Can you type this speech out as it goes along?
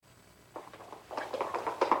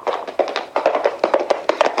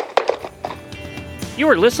You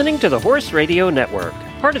are listening to the Horse Radio Network,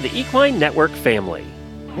 part of the Equine Network family.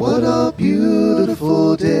 What a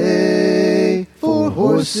beautiful day for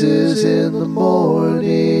horses in the morning.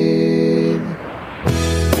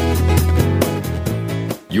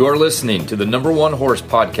 You are listening to the #1 horse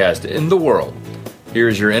podcast in the world.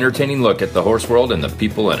 Here's your entertaining look at the horse world and the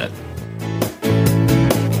people in it.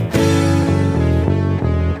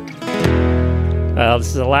 This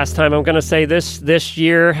is the last time I'm going to say this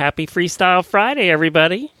year. Happy Freestyle Friday,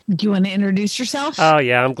 everybody. Do you want to introduce yourself? Oh,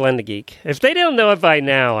 yeah, I'm Glenn the Geek. If they don't know it by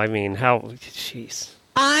now, I mean, jeez.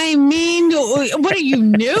 I mean, what are you,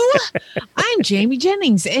 new? I'm Jamie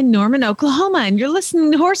Jennings in Norman, Oklahoma, and you're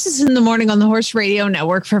listening to Horses in the Morning on the Horse Radio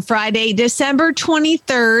Network for Friday, December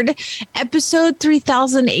 23rd, episode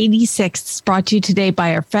 3086. It's brought to you today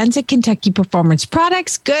by our friends at Kentucky Performance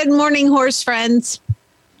Products. Good morning, horse friends.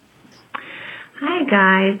 Hi,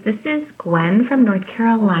 guys. This is Gwen from North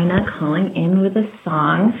Carolina calling in with a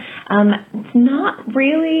song. It's not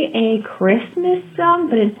really a Christmas song,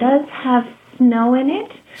 but it does have snow in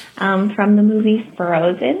it from the movie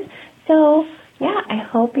Frozen. So, yeah, I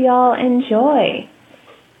hope y'all enjoy.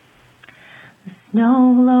 The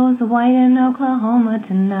snow blows white in Oklahoma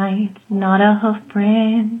tonight, not a hoof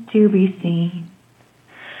print to be seen.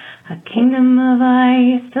 A kingdom of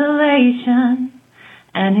isolation,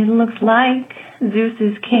 and it looks like Zeus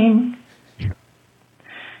is king.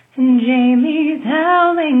 And Jamie's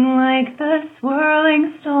howling like the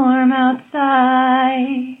swirling storm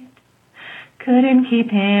outside. Couldn't keep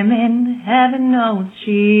him in, heaven knows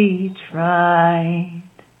she tried.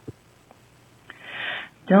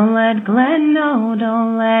 Don't let Glenn know,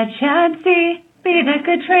 don't let Chad see. Be the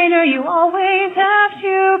good trainer you always have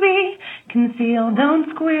to be. Conceal, don't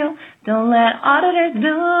squeal, don't let auditors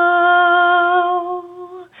know.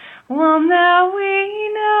 Well, now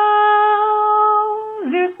we know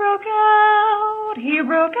Zeus broke out, he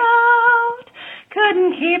broke out,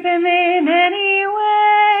 couldn't keep him in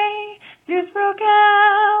anyway. Zeus broke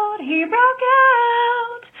out, he broke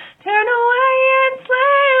out, turn away and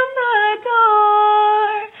slam the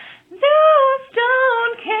door. Zeus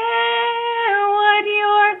don't care what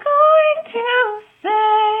you're going to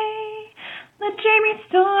say. Let Jamie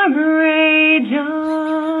storm rage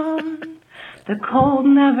on. The cold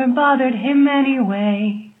never bothered him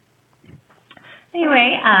anyway.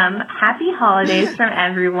 Anyway, happy holidays from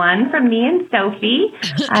everyone, from me and Sophie.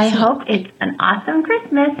 I hope it's an awesome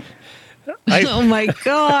Christmas. Oh my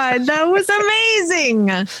God, that was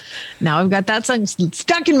amazing. Now I've got that song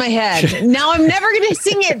stuck in my head. Now I'm never going to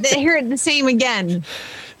sing it, hear it the same again.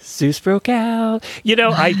 Zeus broke out. You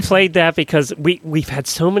know, I played that because we've had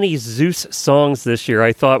so many Zeus songs this year.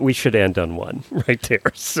 I thought we should end on one right there.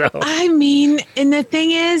 So I mean, and the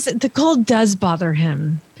thing is, the cold does bother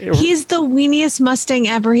him. He's the weeniest Mustang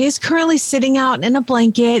ever. He is currently sitting out in a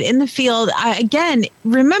blanket in the field. Again,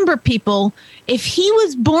 remember, people, if he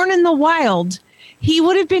was born in the wild, he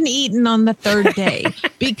would have been eaten on the third day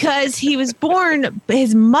because he was born.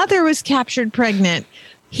 His mother was captured pregnant.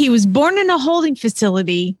 He was born in a holding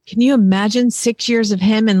facility. Can you imagine 6 years of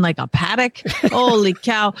him in like a paddock? Holy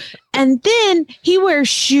cow. And then he wears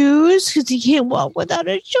shoes because he can't walk without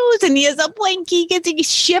his shoes. And he has a blankie because he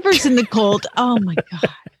shivers in the cold. Oh, my God.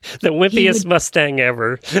 The wimpiest Mustang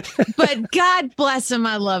ever. But God bless him.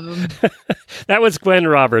 I love him. That was Gwen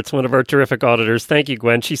Roberts, one of our terrific auditors. Thank you,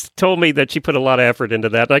 Gwen. She told me that she put a lot of effort into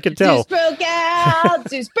that. I could tell. Zeus broke out.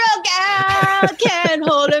 Zeus broke out. Can't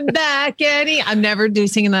hold him back. I'm never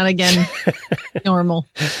singing that again. Normal.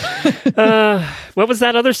 What was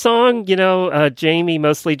that other song? You know, Jamie,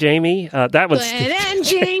 mostly Jamie. That was Glenn and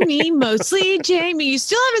Jamie, mostly Jamie. You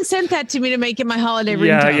still haven't sent that to me to make it my holiday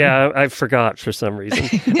ringtone. Yeah, I forgot for some reason.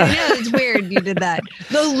 Yeah, it's weird you did that.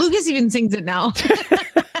 Though Lucas even sings it now.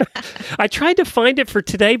 I tried to find it for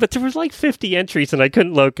today, but there was like 50 entries and I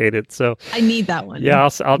couldn't locate it. So I need that one. Yeah,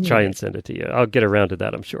 I'll try and send it to you. I'll get around to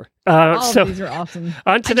that, I'm sure. All of these are awesome.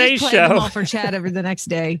 On today's I just play them show, all for Chad over the next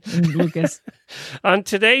day. And Lucas. On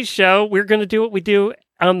today's show, we're going to do what we do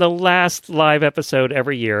on the last live episode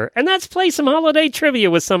every year, and that's play some holiday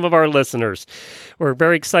trivia with some of our listeners. We're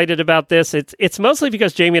very excited about this. It's mostly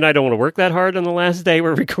because Jamie and I don't want to work that hard on the last day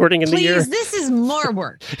we're recording in the year. Please, this is more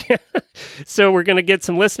work. So we're going to get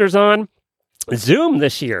some listeners on Zoom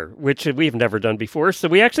this year, which we've never done before. So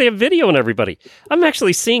we actually have video on everybody. I'm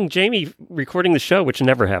actually seeing Jamie recording the show, which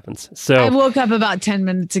never happens. So I woke up about 10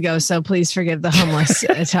 minutes ago, so please forgive the homeless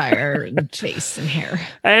attire and face and hair.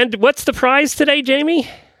 And what's the prize today, Jamie?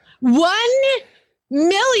 $1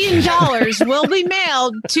 million will be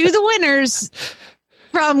mailed to the winners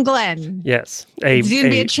from Glenn. Yes. It's going to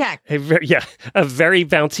be a check. A very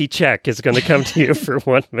bouncy check is going to come to you for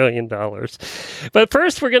 $1 million. But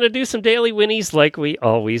first, we're going to do some daily winnies like we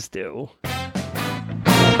always do.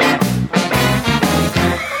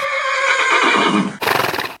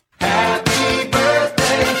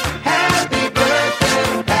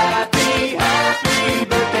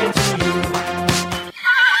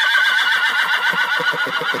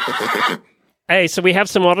 Hey, so we have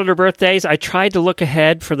some auditor birthdays. I tried to look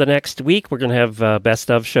ahead for the next week. We're going to have best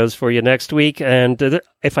of shows for you next week. And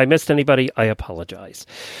if I missed anybody, I apologize.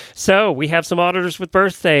 So we have some auditors with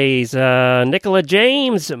birthdays. Nicola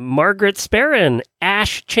James, Margaret Sparron,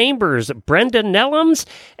 Ash Chambers, Brenda Nellums,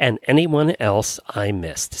 and anyone else I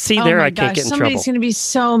missed. See, there, I can't get in trouble. Somebody's going to be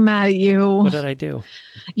so mad at you. What did I do?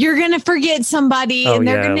 You're going to forget somebody, and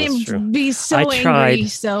they're going to be so angry.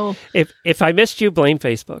 So if I missed you, blame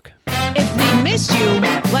Facebook. If they missed you,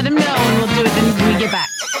 let them know, and we'll do it when we get back.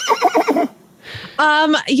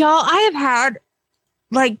 Y'all, I have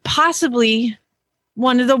had possibly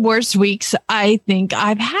one of the worst weeks I think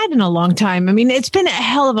I've had in a long time. I mean, it's been a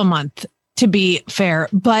hell of a month, to be fair,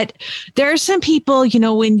 but there are some people,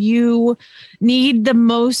 when you need the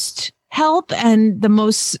most help and the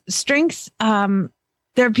most strength,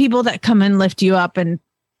 there are people that come and lift you up, and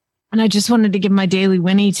I just wanted to give my daily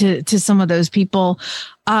Winnie to some of those people.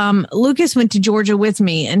 Lucas went to Georgia with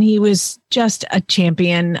me, and he was just a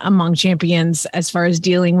champion among champions as far as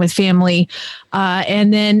dealing with family.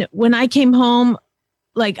 And then when I came home,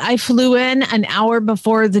 I flew in an hour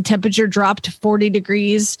before the temperature dropped to 40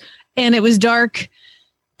 degrees, and it was dark,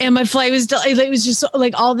 and my flight was it was just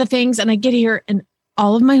all the things. And I get here, and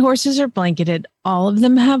all of my horses are blanketed. All of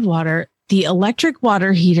them have water. The electric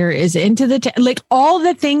water heater is into the all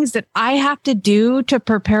the things that I have to do to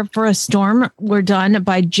prepare for a storm were done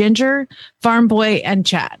by Ginger, Farm Boy, and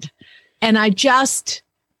Chad. And I just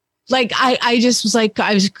I just was I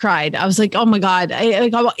was cried. I was like, oh my God.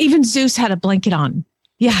 Even Zeus had a blanket on.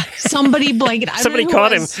 Yeah. Somebody blanket. Somebody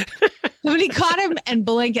caught him. Somebody caught him and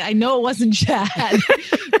blanket. I know it wasn't Chad,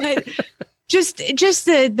 but Just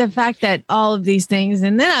the fact that all of these things,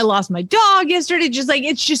 and then I lost my dog yesterday.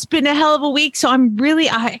 It's just been a hell of a week. So I'm really,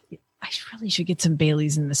 I really should get some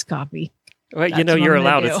Baileys in this coffee. Well, you're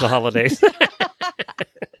allowed. It's the holidays.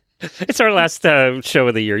 It's our last show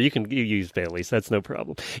of the year. You use Baileys. That's no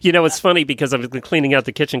problem. It's funny because I've been cleaning out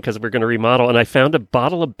the kitchen because we're going to remodel, and I found a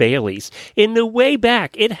bottle of Baileys in the way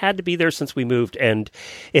back. It had to be there since we moved, and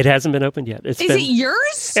it hasn't been opened yet. Is it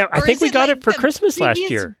yours? I think we got it for Christmas last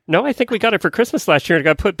year. No, I think we got it for Christmas last year, and it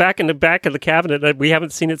got put back in the back of the cabinet, and we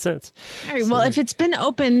haven't seen it since. All right. Well, if it's been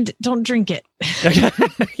opened, don't drink it. Yeah,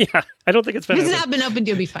 I don't think it's been opened. If it's not been opened,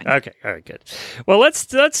 you'll be fine. Okay. All right, good. Well,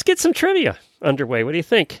 let's get some trivia underway. What do you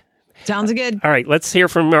think? Sounds good. All right, let's hear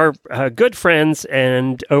from our good friends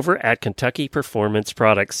and over at Kentucky Performance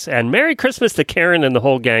Products. And Merry Christmas to Karen and the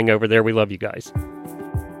whole gang over there. We love you guys.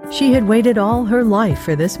 She had waited all her life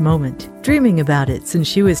for this moment, dreaming about it since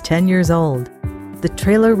she was 10 years old. The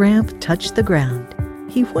trailer ramp touched the ground.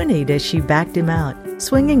 He whinnied as she backed him out,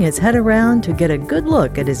 swinging his head around to get a good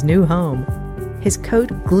look at his new home. His coat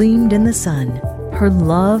gleamed in the sun. Her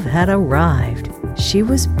love had arrived. She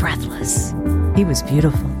was breathless. He was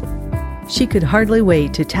beautiful. She could hardly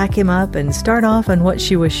wait to tack him up and start off on what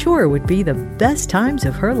she was sure would be the best times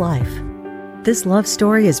of her life. This love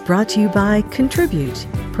story is brought to you by Contribute,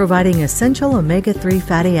 providing essential omega-3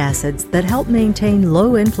 fatty acids that help maintain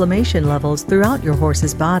low inflammation levels throughout your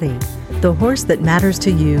horse's body. The horse that matters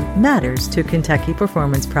to you matters to Kentucky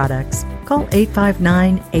Performance Products. Call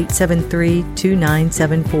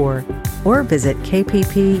 859-873-2974 or visit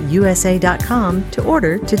kppusa.com to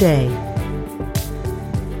order today.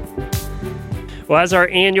 Well, as our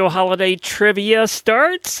annual holiday trivia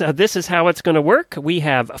starts, this is how it's going to work. We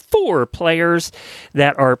have 4 players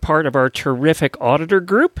that are part of our terrific auditor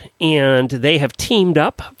group, and they have teamed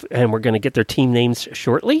up, and we're going to get their team names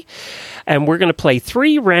shortly. And we're going to play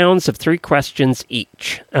 3 rounds of 3 questions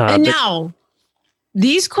each. Now,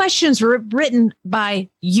 these questions were written by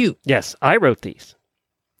you. Yes, I wrote these.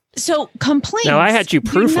 So complaints. Now, I had you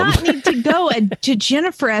proof them. Do not need to go to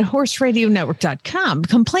Jennifer at horseradionetwork.com.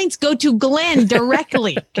 Complaints go to Glenn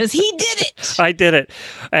directly because he did it. I did it.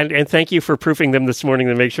 And thank you for proofing them this morning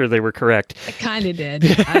to make sure they were correct. I kind of did.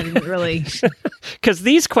 I didn't really. Because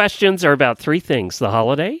these questions are about 3 things: the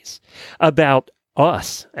holidays, about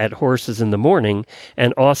us at Horses in the Morning,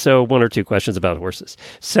 and also 1 or 2 questions about horses.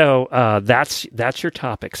 So that's your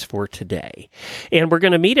topics for today. And we're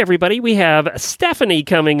going to meet everybody. We have Stephanie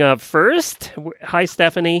coming up first. Hi,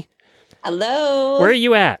 Stephanie. Hello. Where are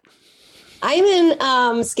you at? I'm in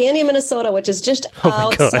Scandia, Minnesota, which is just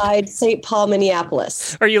outside St. Paul,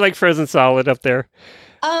 Minneapolis. Are you like frozen solid up there?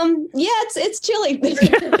 Yeah, it's chilly.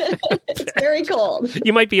 It's very cold.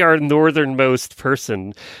 You might be our northernmost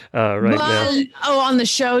person right now. Oh, on the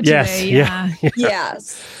show today. Yes, yeah.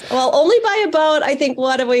 Yes. Well, only by about, I think,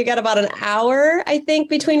 what have we got? About an hour, I think,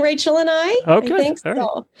 between Rachel and I. Okay. I think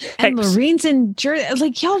so. Right. And Lorraine's in Jersey.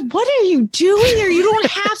 Like, yo, what are you doing here? You don't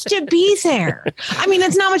have to be there. I mean,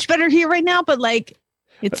 it's not much better here right now, but like,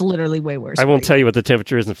 it's literally way worse. I won't tell you what the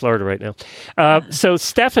temperature is in Florida right now. So,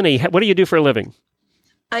 Stephanie, what do you do for a living?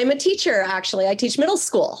 I'm a teacher, actually. I teach middle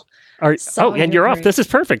school. And you're off. This is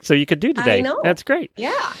perfect. So you could do today. I know. That's great.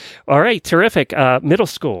 Yeah. All right. Terrific. Middle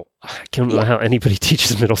school. I don't know how anybody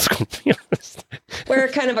teaches middle school, to be honest. We're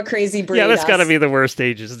kind of a crazy breed. Yeah, that's got to be the worst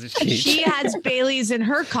ages to teach. She has Bailey's in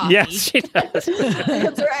her coffee. Yes, she does.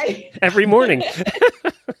 That's right. Every morning.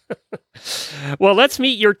 Well, let's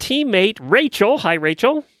meet your teammate, Rachel. Hi,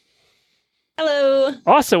 Rachel. Hello.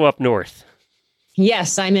 Also up north.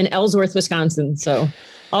 Yes, I'm in Ellsworth, Wisconsin. So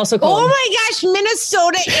also cold. Oh my gosh,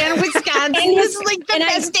 Minnesota and Wisconsin. This is like the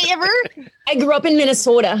best day ever. I grew up in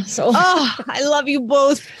Minnesota. So I love you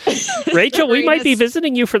both. Rachel, we might be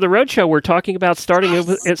visiting you for the roadshow. We're talking about starting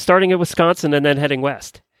in Wisconsin and then heading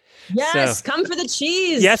west. Yes, come for the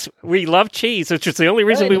cheese. Yes, we love cheese, which is the only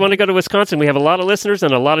reason we want to go to Wisconsin. We have a lot of listeners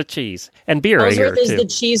and a lot of cheese and beer. Ellsworth is the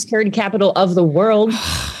cheese curd capital of the world.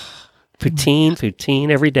 Poutine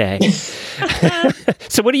every day.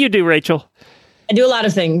 So what do you do, Rachel? I do a lot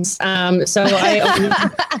of things. So I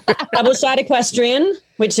own Double Shot Equestrian,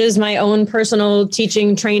 which is my own personal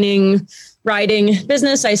teaching, training, riding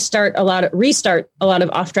business. I restart a lot of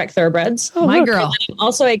off-track thoroughbreds. Oh, my girl. I'm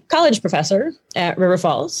also a college professor at River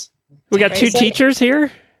Falls. We got two teachers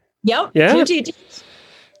here? Yep. Yeah. 2 teachers.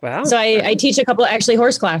 Wow. So I teach a couple actually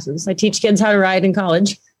horse classes. I teach kids how to ride in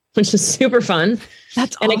college, which is super fun.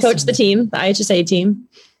 That's awesome. And I coach the team, the IHSA team.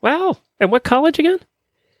 Wow. And what college again?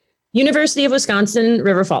 University of Wisconsin,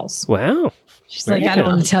 River Falls. Wow. She's like, I don't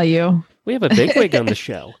want to tell you. We have a bigwig on the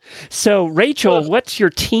show. So, Rachel, what's your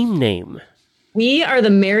team name? We are the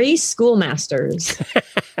Merry Schoolmasters.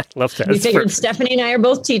 Love that. We figured Stephanie and I are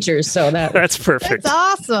both teachers, so that's perfect.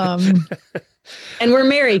 That's awesome. And we're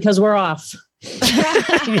merry because we're off.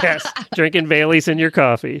 Yes, drinking Bailey's in your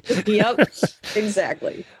coffee. Yep,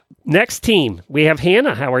 exactly. Next team, we have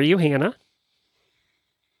Hannah. How are you, Hannah?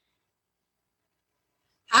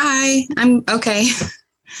 Hi, I'm okay.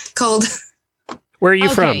 Cold. Where are you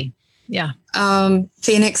from? Yeah.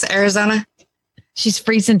 Phoenix, Arizona. She's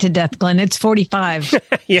freezing to death, Glenn. It's 45.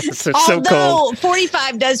 Yes, it's so cold.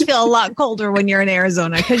 45 does feel a lot colder when you're in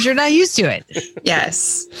Arizona because you're not used to it.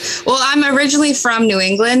 Yes. Well, I'm originally from New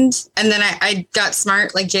England, and then I got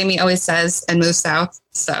smart, like Jamie always says, and moved south.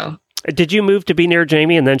 So, did you move to be near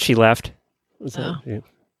Jamie and then she left?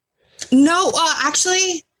 No,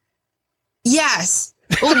 actually, yes.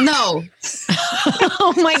 Well, no.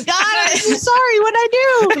 Oh my God! I'm so sorry. What'd I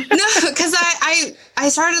do? No, because I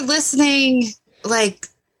started listening. Like,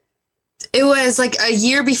 it was like a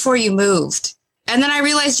year before you moved. And then I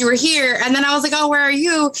realized you were here. And then I was like, oh, where are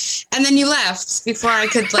you? And then you left before I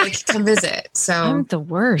could like come visit. So I'm the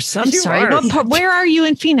worst. I'm sorry. Where are you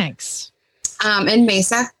in Phoenix? In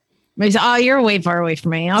Mesa. Oh, you're way far away from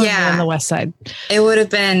me. I was on the west side. It would have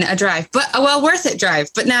been a drive, but worth it drive.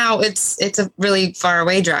 But now it's a really far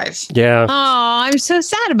away drive. Yeah. Oh, I'm so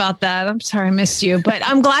sad about that. I'm sorry I missed you, but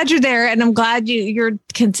I'm glad you're there, and I'm glad you're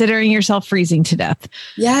considering yourself freezing to death.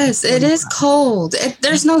 Yes, it is cold.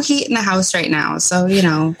 There's no heat in the house right now, so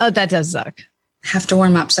Oh, that does suck. Have to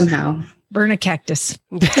warm up somehow. Burn a cactus.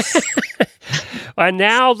 And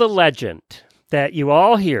now the legend that you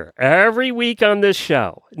all hear every week on this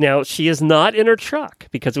show. Now, she is not in her truck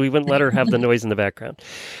because we wouldn't let her have the noise in the background.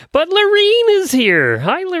 But Lorene is here.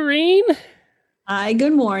 Hi, Lorene. Hi,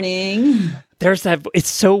 good morning. There's that. It's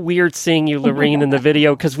so weird seeing you, Lorene, in the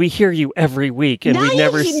video because we hear you every week and we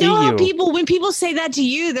never see you. When people say that to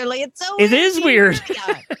you, they're like, it's so weird. It is weird.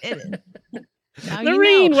 It is.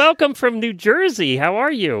 Lorene, welcome from New Jersey. How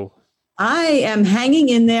are you? I am hanging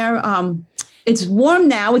in there. It's warm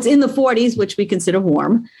now. It's in the 40s, which we consider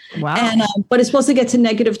warm. Wow. And but it's supposed to get to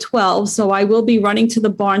 -12. So I will be running to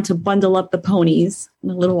the barn to bundle up the ponies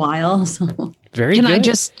in a little while. So very good.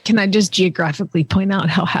 Can I just geographically point out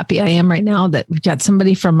how happy I am right now that we've got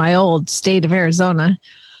somebody from my old state of Arizona.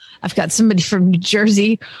 I've got somebody from New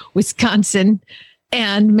Jersey, Wisconsin,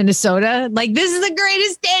 and Minnesota. Like, this is the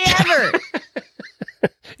greatest day ever.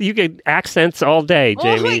 You get accents all day,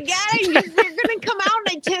 Jamie. Oh my God, you're going to come out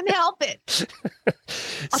and I can't help it.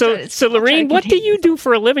 So Lorene, what do you do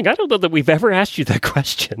for a living? I don't know that we've ever asked you that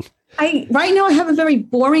question. Right now I have a very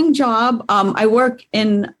boring job. I work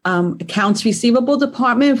in accounts receivable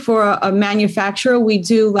department for a manufacturer. We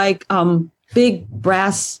do like big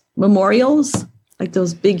brass memorials, like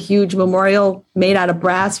those big, huge memorial made out of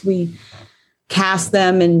brass. We cast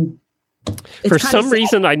them, and for some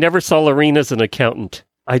reason, I never saw Lorene as an accountant.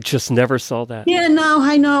 I just never saw that. Yeah, no,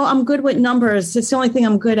 I know. I'm good with numbers. It's the only thing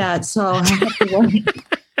I'm good at. So I have to work.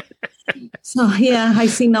 So yeah, I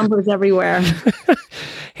see numbers everywhere.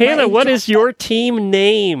 Hannah, what is your team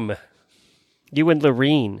name? You and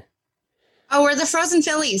Lorene. Oh, we're the Frozen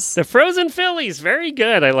Phillies. The Frozen Phillies. Very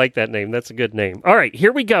good. I like that name. That's a good name. All right,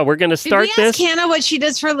 here we go. We're going to start Did we ask this. Hannah what she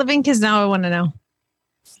does for a living? Because now I want to know.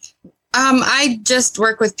 I just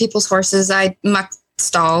work with people's horses. I muck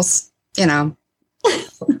stalls, you know.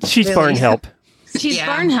 She's Really? barn help. She's Yeah.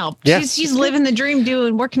 barn help. Yeah. She's living the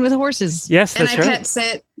dream, working with horses. Yes, And that's I right. pet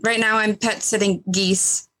sit. Right now I'm pet sitting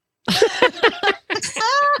geese. Seriously,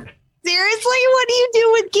 what do you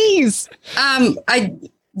do with geese? I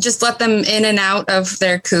just let them in and out of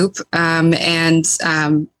their coop and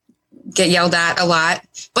get yelled at a lot.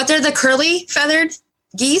 But they're the curly feathered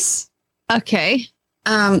geese. Okay.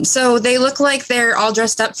 So they look like they're all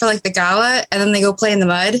dressed up for like the gala, and then they go play in the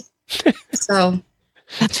mud. So,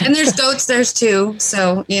 and there's goats, there's too.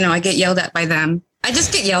 So, you know, I get yelled at by them. I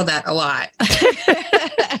just get yelled at a lot.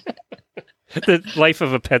 The life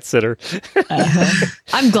of a pet sitter.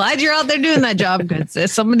 I'm glad you're out there doing that job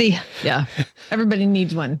because somebody, everybody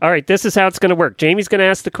needs one. All right, this is how it's going to work. Jamie's going to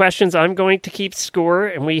ask the questions. I'm going to keep score,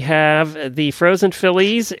 and we have the Frozen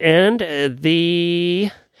Phillies and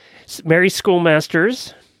the Merry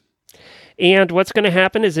Schoolmasters. And what's going to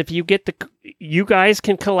happen is if you you guys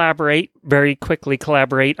can very quickly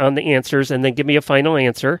collaborate on the answers and then give me a final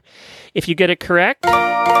answer. If you get it correct,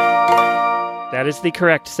 that is the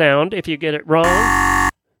correct sound. If you get it wrong,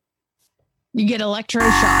 you get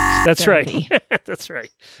electroshock. That's therapy. right. That's right.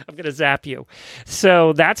 I'm going to zap you.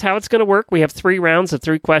 So that's how it's going to work. We have 3 rounds of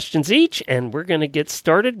 3 questions each, and we're going to get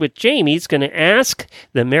started with Jamie's going to ask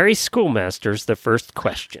the Merry Schoolmasters the first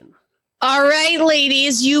question. All right,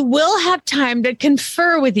 ladies, you will have time to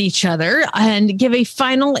confer with each other and give a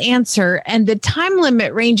final answer. And the time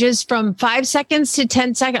limit ranges from 5 seconds to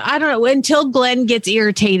 10 seconds. I don't know, until Glenn gets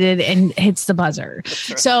irritated and hits the buzzer.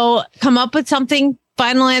 Right. So come up with something.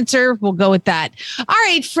 Final answer. We'll go with that. All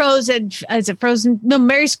right, Frozen. Is it Frozen? No,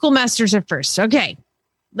 Merry Schoolmasters are first. Okay,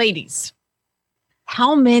 ladies,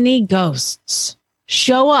 how many ghosts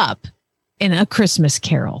show up in A Christmas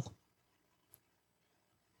Carol?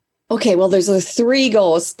 Okay, well, there's 3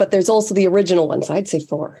 ghosts, but there's also the original one, so I'd say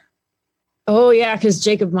 4. Oh, yeah, because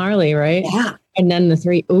Jacob Marley, right? Yeah. And then the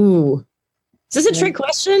 3. Ooh. Is this a trick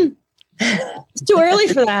question? It's too early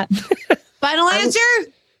for that. Final answer?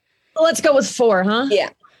 Let's go with 4, huh?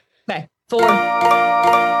 Yeah. Okay, 4.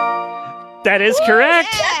 That is correct.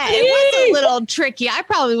 Yeah, it was a little tricky. I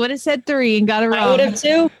probably would have said 3 and got it wrong. I would have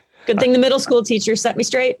too. Good thing the middle school teacher set me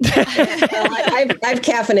straight. I've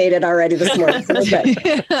caffeinated already this morning. So okay.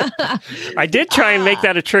 I did try and make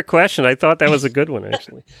that a trick question. I thought that was a good one,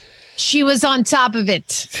 actually. She was on top of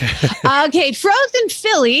it. Okay, Frozen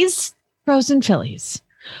Phillies. Frozen Phillies.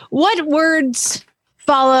 What words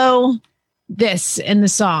follow this in the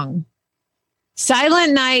song?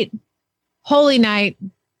 Silent night, holy night.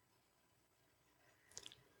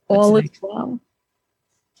 All is well.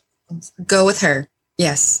 Go with her.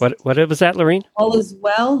 Yes. What was that, Lorene? All is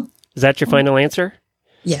well. Is that your final answer?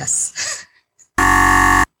 Yes.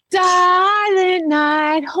 Silent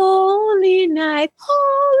night, holy night,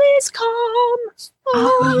 all is calm,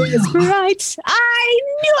 all is bright. I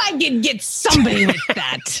knew I could get somebody with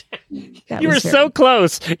that. You were so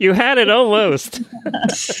close. You had it almost.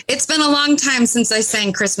 It's been a long time since I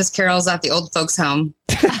sang Christmas carols at the old folks' home.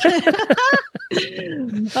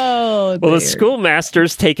 Oh, well, the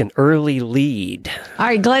schoolmasters take an early lead. All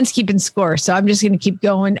right, Glenn's keeping score, so I'm just going to keep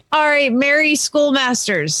going. All right, Merry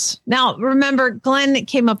Schoolmasters. Now, remember, Glenn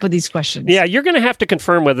came up with these questions. Yeah, you're going to have to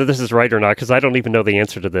confirm whether this is right or not, because I don't even know the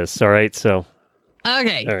answer to this. All right, so.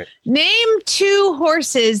 Okay. All right. Name 2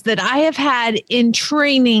 horses that I have had in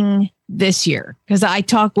training this year, because I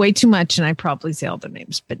talk way too much and I probably say all the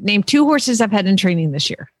names, but name 2 horses I've had in training this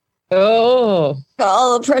year. Oh,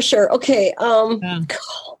 all the pressure. Okay. What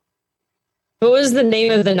was the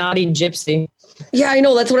name of the naughty gypsy? Yeah, I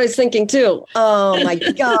know. That's what I was thinking too. Oh my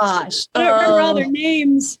gosh. I don't remember all their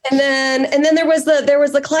names. And then there was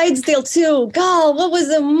the Clydesdale too. God, what was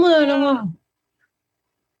the? I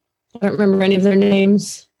don't remember any of their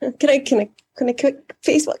names. Can I click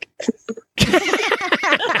Facebook?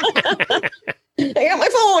 I got my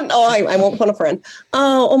phone. Oh, I won't phone a friend.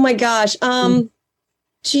 Oh my gosh.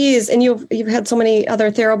 geez, and you've had so many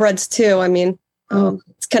other thoroughbreds too. I mean,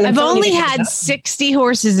 it's kind of. I've only had 60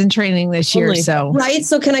 horses in training this year, so right.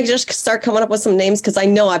 So can I just start coming up with some names because I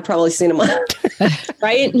know I've probably seen them,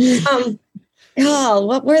 right? Oh,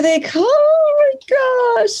 what were they called? Oh my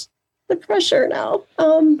gosh, the pressure now.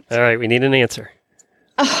 All right, we need an answer.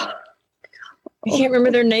 Oh, I can't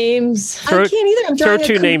remember their names. I can't either. I'm throw drawing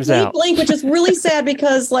two names out. Blank, which is really sad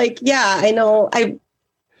because, like, yeah, I know.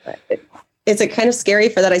 Is it kind of scary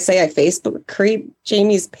for that I say I Facebook creep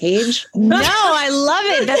Jamie's page? No, I love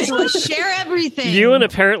it. That's what share everything. You and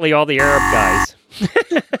apparently all the Arab guys.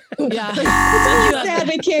 Yeah. It's sad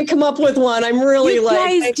we can't come up with one. I'm really you like,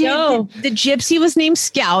 guys did. The Gypsy was named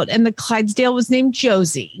Scout and the Clydesdale was named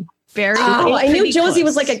Josie. Very I knew Josie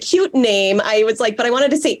was like a cute name. I was like, but I wanted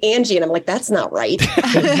to say Angie, and I'm like, that's not right.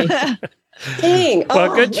 Dang.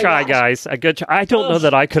 Well, good try, guys. A good try. I don't know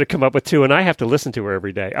that I could have come up with two, and I have to listen to her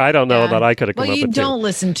every day. I don't know that I could have come up with two. Well, you don't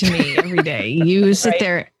listen to me every day. You sit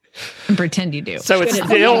there and pretend you do. So it's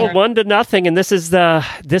still 1-0, and this is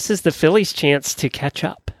the Phillies' chance to catch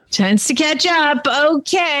up. Chance to catch up.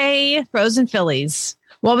 Okay, Frozen Phillies.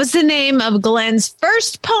 What was the name of Glenn's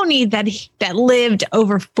first pony that lived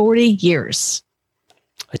over 40 years?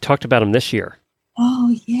 I talked about him this year.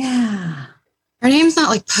 Oh, yeah. Her name's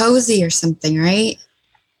not like Posey or something, right?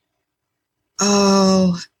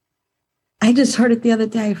 Oh. I just heard it the other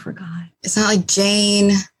day. I forgot. It's not like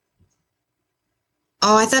Jane.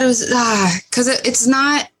 Oh, I thought it was, because it's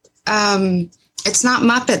not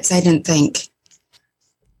Muppets, I didn't think.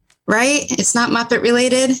 Right? It's not Muppet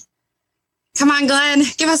related. Come on, Glenn,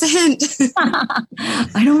 give us a hint.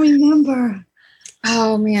 I don't remember.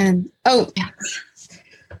 Oh, man. Oh.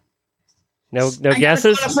 No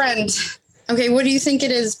guesses? I got a friend. Okay, what do you think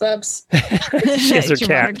it is, Bubs? She has her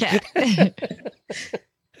cat.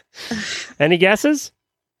 Any guesses?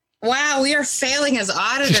 Wow, we are failing as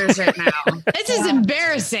auditors right now. This is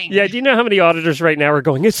embarrassing. Yeah, do you know how many auditors right now are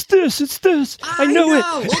going, it's this. I know it.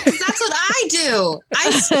 Well, because that's what I do.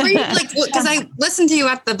 I scream, because I listen to you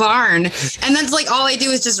at the barn, and that's like all I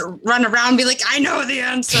do is just run around and be like, I know the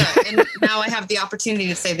answer. And now I have the opportunity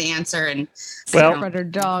to say the answer. And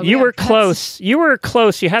you were close. You were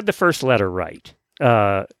close. You had the first letter right.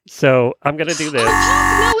 So I'm going to do this.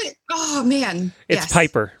 Oh, man. It's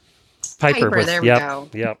Piper. Piper, there we go.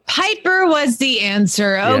 Yep. Piper was the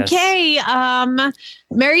answer. Okay. Yes.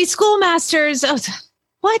 Mary Schoolmasters. Oh,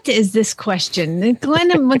 what is this question?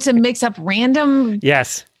 Glenn wants to mix up random.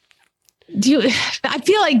 Yes. I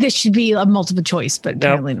feel like this should be a multiple choice, but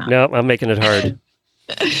apparently not. No, I'm making it hard.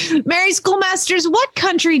 Mary Schoolmasters, what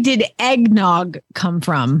country did eggnog come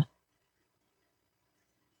from?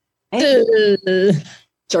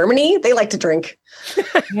 Germany? They like to drink.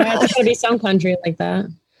 Yeah, it's gotta be some country like that.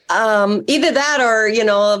 Either that or,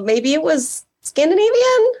 maybe it was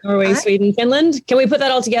Scandinavian. Norway, Sweden, Finland. Can we put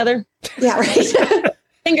that all together? Yeah, right.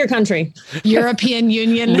 Finger country. European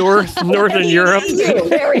Union. Northern Europe.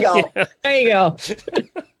 There we go. Yeah. There you go.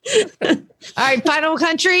 All right, final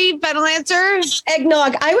country, final answer.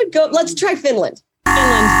 Eggnog. I would go, let's try Finland.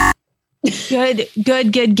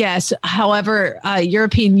 Good guess. However,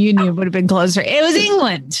 European Union would have been closer. It was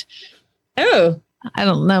England. Oh. I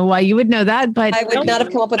don't know why you would know that, but I would not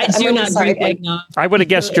have come up with that. I'm really sorry. Eggnog. I would have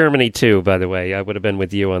guessed Germany too, by the way. I would have been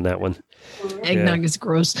with you on that one. Eggnog is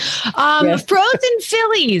gross. Frozen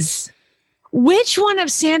Phillies. Which one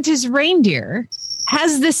of Santa's reindeer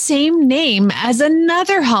has the same name as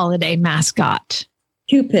another holiday mascot?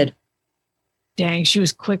 Cupid. Dang, she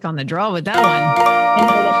was quick on the draw with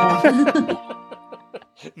that one.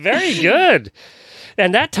 Very good.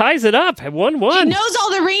 And that ties it up at 1-1. She knows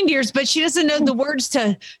all the reindeers, but she doesn't know the words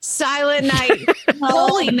to Silent Night,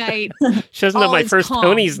 Holy Night. She doesn't know my first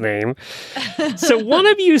pony's name. So one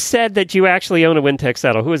of you said that you actually own a Wintec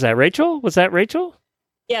saddle. Who was that? Rachel? Was that Rachel?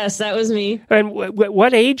 Yes, that was me. And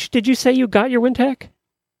what age did you say you got your Wintec?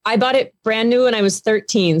 I bought it brand new when I was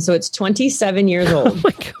 13, so it's 27 years old. Oh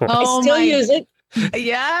my God. I still use it.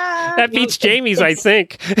 Yeah. That beats Jamie's, I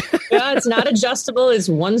think. Yeah, it's not adjustable. It's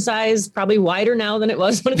one size, probably wider now than it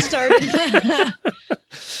was when it started.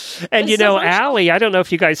 And Allie, I don't know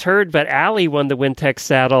if you guys heard, but Allie won the Wintec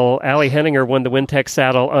saddle. Allie Henninger won the Wintec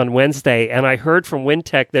saddle on Wednesday. And I heard from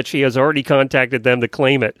Wintec that she has already contacted them to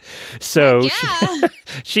claim it. So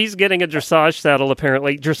she's getting a dressage saddle,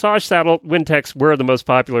 apparently. Dressage saddle Wintecs were the most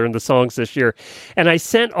popular in the songs this year. And I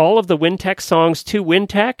sent all of the Wintec songs to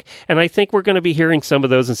Wintec. And I think we're going to be hearing some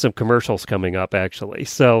of those in some commercials coming up, actually.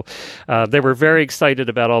 So they were very excited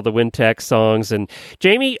about all the Wintec songs. And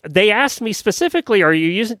Jamie, they asked me specifically, are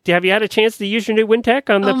you using? Have you had a chance to use your new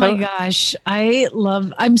Wintech on the? Oh my gosh,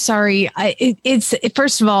 I'm sorry. It's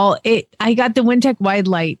first of all, I got the Wintech Wide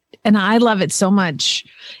Light, and I love it so much.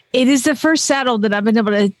 It is the first saddle that I've been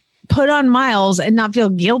able to put on Miles and not feel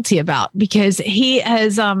guilty about, because he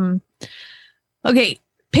has okay,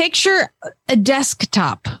 picture a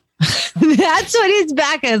desktop. That's what his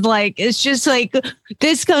back is like. It's just like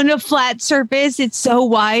this kind of flat surface. It's so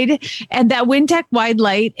wide. And that Wintech Wide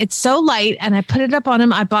Light, it's so light. And I put it up on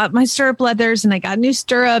him. I bought my stirrup leathers and I got new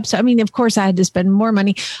stirrups. I mean, of course, I had to spend more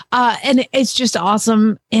money. And it's just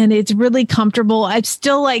awesome. And it's really comfortable. I'm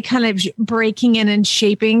still like kind of breaking in and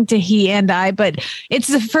shaping to he and I, but it's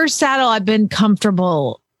the first saddle I've been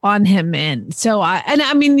comfortable on him in. So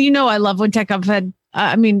I mean, you know, I love Wintech. I've had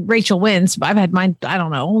Rachel wins, but I've had mine, I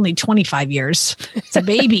don't know, only 25 years. It's a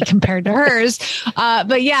baby compared to hers.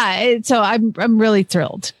 But yeah, so I'm really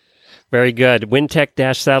thrilled. Very good.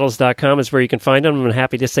 Wintech-saddles.com is where you can find them. I'm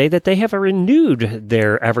happy to say that they have renewed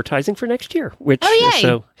their advertising for next year,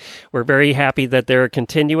 so we're very happy that they're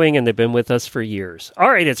continuing, and they've been with us for years. All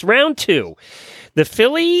right, it's round 2. The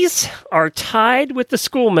Phillies are tied with the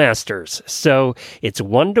Schoolmasters, so it's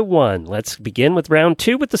 1-1. Let's begin with round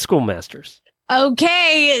 2 with the Schoolmasters.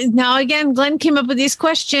 Okay. Now, again, Glenn came up with these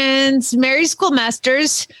questions. Mary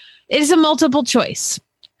Schoolmasters, it is a multiple choice.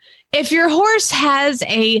 If your horse has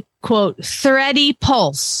a, quote, thready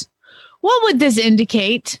pulse, what would this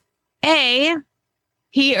indicate? A,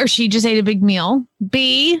 he or she just ate a big meal.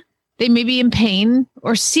 B, they may be in pain.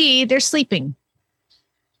 Or C, they're sleeping.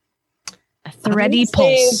 A thready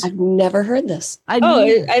pulse. I've never heard this. I'm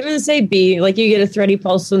going to say B, like you get a thready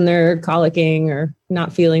pulse when they're colicking or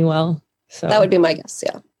not feeling well. So that would be my guess.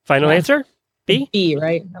 Yeah. Final answer? B? B,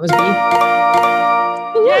 right? That was B.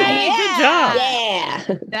 Yeah, good job.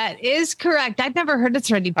 Yeah. That is correct. I've never heard of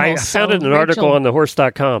thready pulse. I found it in an article on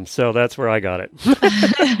thehorse.com, so that's where I got it.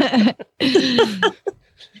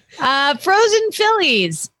 Frozen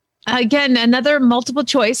fillies. Again, another multiple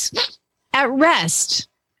choice. At rest,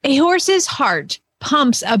 a horse's heart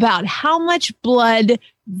pumps about how much blood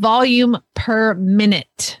volume per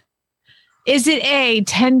minute? Is it A,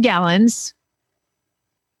 10 gallons?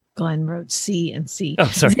 Glenn wrote C and C. Oh,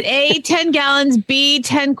 sorry. Is it A, 10 gallons, B,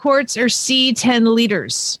 10 quarts, or C, 10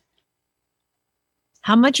 liters?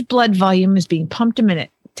 How much blood volume is being pumped a minute?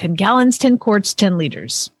 10 gallons, 10 quarts, 10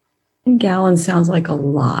 liters. 10 gallons sounds like a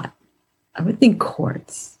lot. I would think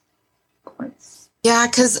quarts. Yeah,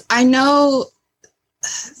 because I know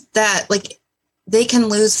that like they can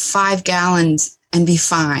lose 5 gallons and be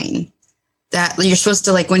fine. That you're supposed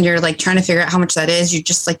to, like, when you're like trying to figure out how much that is, you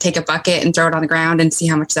just like take a bucket and throw it on the ground and see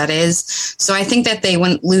how much that is. So I think that they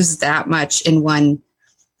wouldn't lose that much in one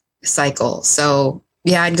cycle. So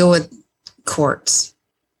yeah, I'd go with quarts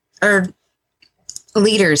or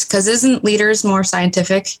liters, because isn't liters more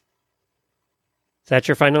scientific? Is that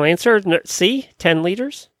your final answer? C, 10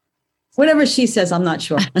 liters? Whatever she says, I'm not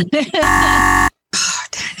sure.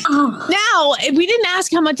 Now, we didn't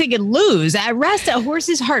ask how much they could lose. At rest, a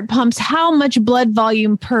horse's heart pumps how much blood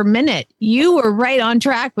volume per minute? You were right on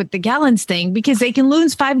track with the gallons thing, because they can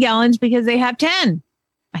lose 5 gallons because they have 10.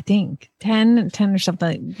 I think 10 or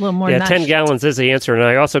something, a little more than that. 10 gallons is the answer. And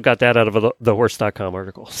I also got that out of the horse.com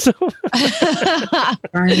article. So.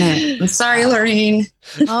 Darn it. I'm sorry, Lorraine.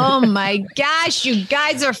 Oh my gosh, you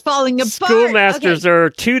guys are falling apart. Schoolmasters are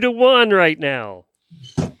 2-1 right now.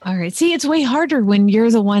 All right. See, it's way harder when you're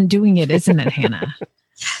the one doing it, isn't it, Hannah?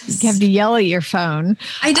 Yes. You have to yell at your phone.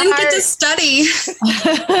 I didn't get to study.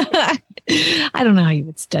 I don't know how you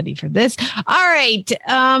would study for this. All right.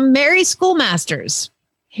 Mary Schoolmasters.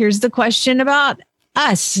 Here's the question about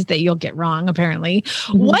us that you'll get wrong, apparently.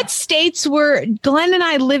 Mm-hmm. What states were Glenn and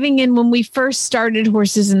I living in when we first started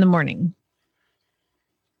Horses in the Morning?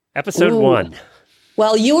 Episode 1.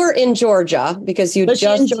 Well, you were in Georgia because you was she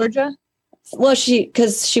in Georgia? Well,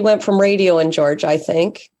 because she went from radio in Georgia, I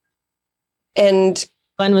think. And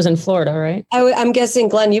Glenn was in Florida, right? I'm guessing,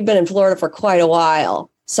 Glenn, you've been in Florida for quite a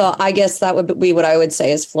while. So I guess that would be what I would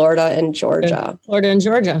say is Florida and Georgia. Florida and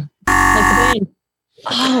Georgia. Like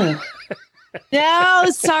oh. No,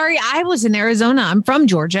 sorry. I was in Arizona. I'm from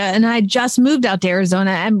Georgia, and I just moved out to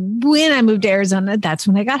Arizona. And when I moved to Arizona, that's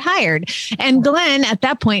when I got hired. And Glenn, at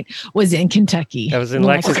that point, was in Kentucky. I was in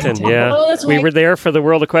Lexington, yeah. Oh, that's right. We were there for the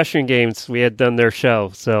World Equestrian Games. We had done their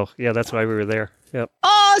show. So, yeah, that's why we were there. Yep.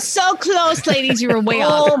 Oh, so close, ladies. You were way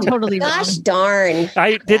off. Totally gosh wrong. Darn.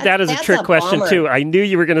 I did that as a trick question, too. I knew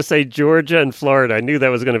you were going to say Georgia and Florida. I knew that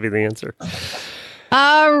was going to be the answer.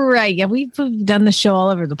 All right. Yeah, we've done the show all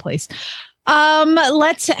over the place.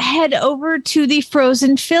 Let's head over to the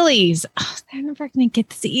Frozen Phillies. Oh, they're never going to get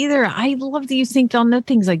this either. I love that you think they'll know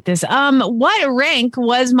things like this. What rank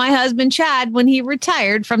was my husband Chad when he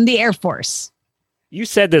retired from the Air Force? You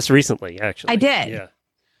said this recently, actually. I did. Yeah.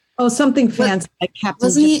 Oh, something fancy like Captain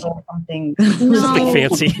Was he- or something. Something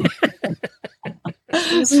fancy.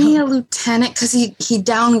 Wasn't he a lieutenant? Because he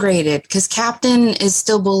downgraded. Because captain is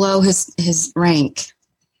still below his rank.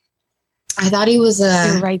 I thought he was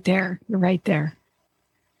a. You're right there. You're right there.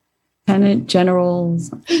 Lieutenant General.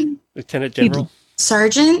 Lieutenant General.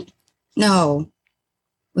 Sergeant? No.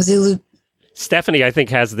 Was he Stephanie, I think,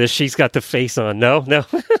 has this. She's got the face on. No.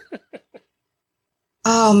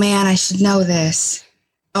 Oh, man, I should know this.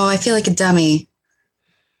 Oh, I feel like a dummy.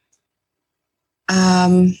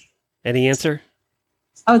 Any answer?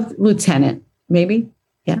 Oh, Lieutenant, maybe.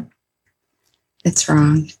 Yeah. It's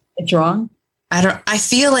wrong. It's wrong. I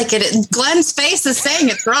feel like it. Glenn's face is saying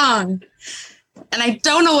it's wrong. And I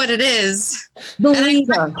don't know what it is. The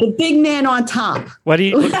leader, the big man on top. What do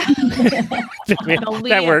you...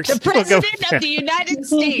 that works. The president of the United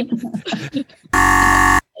States.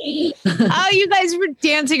 Oh, you guys were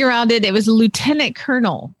dancing around it. It was Lieutenant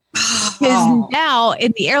Colonel. Because now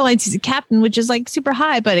in the airlines, he's a captain, which is like super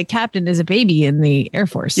high, but a captain is a baby in the Air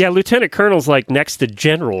Force. Yeah, Lieutenant Colonel's like next to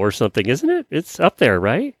General or something, isn't it? It's up there,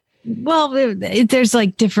 right? Well, there's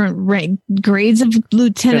like different grades of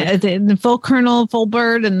lieutenant, the full colonel, full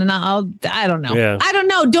bird, and then I don't know. Yeah. I don't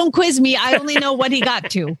know. Don't quiz me. I only know what he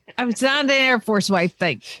got to. I was not an Air Force wife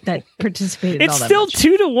that participated. It's still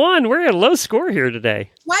 2-1. We're at a low score here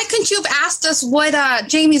today. Why couldn't you have asked us what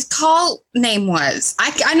Jamie's call name was?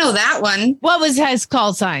 I know that one. What was his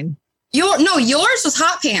call sign? Yours was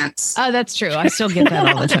Hot Pants. Oh, that's true. I still get that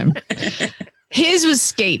all the time. His was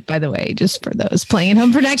Skate, by the way, just for those playing at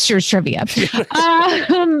home for next year's trivia.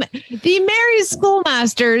 The Merry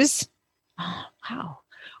Schoolmasters. Oh, wow.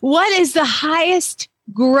 What is the highest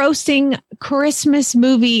grossing Christmas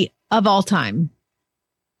movie of all time?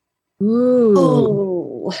 Ooh.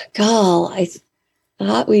 Oh, God. I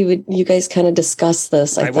thought you guys kind of discussed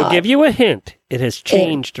this. I will give you a hint. It has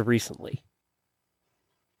changed recently.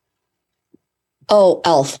 Oh,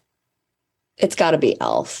 Elf. It's got to be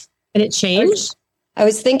Elf. And it changed? I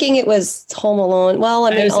was thinking it was Home Alone. Well,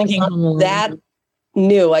 I mean, was thinking Home Alone. That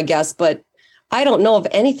new, I guess, but I don't know of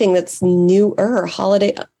anything that's newer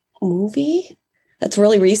holiday movie that's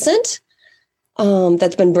really recent.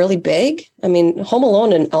 That's been really big. I mean, Home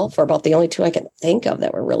Alone and Elf are about the only two I can think of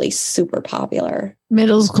that were really super popular.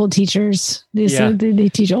 Middle school teachers. They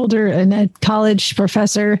teach older, and a college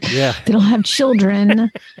professor. Yeah. They don't have children.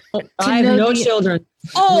 I have no children.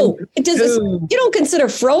 Oh, you don't consider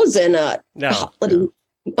Frozen a holiday?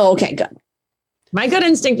 Oh, okay, good. My gut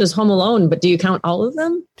instinct was Home Alone, but do you count all of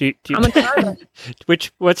them?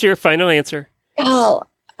 What's your final answer? Oh,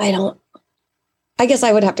 I don't. I guess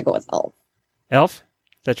I would have to go with Elf. Elf?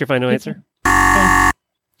 Is that your final answer?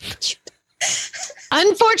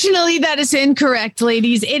 Unfortunately, that is incorrect,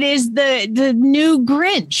 ladies. It is the new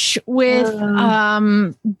Grinch with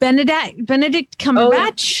Benedict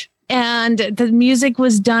Cumberbatch. And the music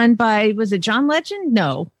was done by, was it John Legend?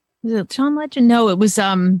 No. Was it John Legend? No, it was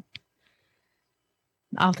I'll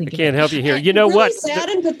think. I can't help you here. You know really what? Sad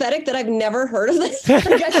and pathetic that I've never heard of this.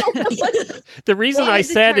 The reason I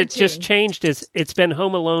said it just changed is it's been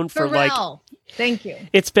Home Alone for Pharrell. Thank you.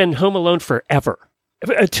 It's been Home Alone forever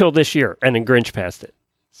until this year, and then Grinch passed it.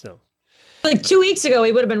 So, like 2 weeks ago,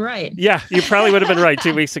 he would have been right. Yeah, you probably would have been right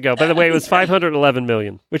 2 weeks ago. By the way, it was 511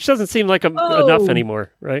 million, which doesn't seem like enough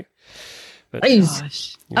anymore, right? But,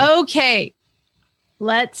 gosh. Yeah. Okay,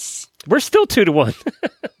 we're still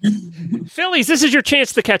 2-1. Phillies, this is your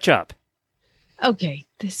chance to catch up. Okay,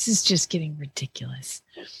 this is just getting ridiculous.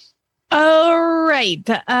 All right.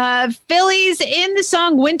 Phillies, in the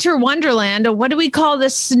song Winter Wonderland, what do we call the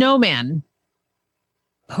snowman?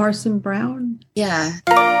 Parson Brown? Yeah.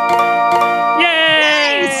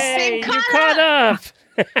 Yay! Nice! You caught up.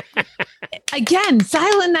 Again,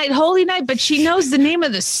 Silent Night, Holy Night, but she knows the name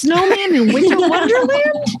of the snowman in Winter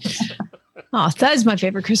Wonderland? Oh, that is my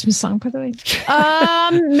favorite Christmas song, by the way.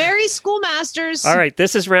 Merry Schoolmasters. All right,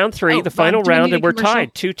 this is round 3, the final round, and we're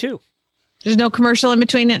tied 2-2. There's no commercial in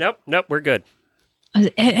between it? Nope, we're good.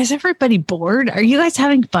 Is everybody bored? Are you guys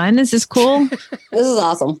having fun? Is this cool? This is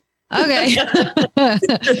awesome. Okay.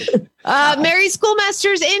 Merry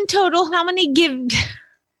Schoolmasters, in total, how many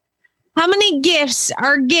gifts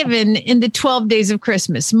are given in the 12 days of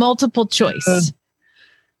Christmas? Multiple choice.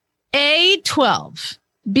 A, 12.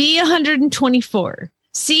 B, 124.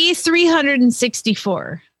 C,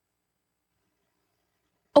 364.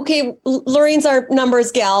 Okay, Lorraine's our numbers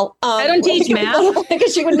gal. I don't teach math.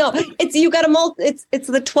 Because she would know. It's you got to it's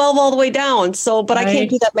the 12 all the way down. So, but I can't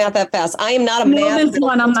do that math that fast. I am not a math. This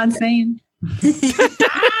one I'm not saying.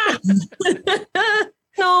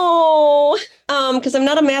 No, because I'm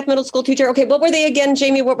not a math middle school teacher. Okay, what were they again,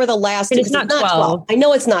 Jamie? What were the last? It's not 12. I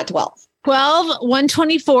know it's not 12. 12,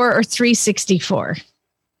 124, or 364. Do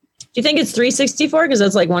you think it's 364 because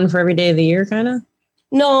that's like one for every day of the year, kind of?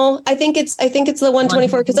 No, I think it's the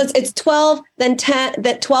 124 because it's 12, then 10,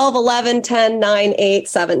 that 12, 11, 10, 9, 8,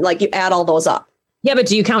 7. Like you add all those up. Yeah, but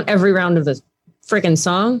do you count every round of the freaking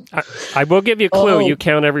song? I will give you a clue. You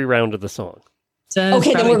count every round of the song. So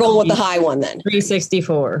okay, then we're going with the high one then.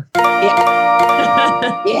 364.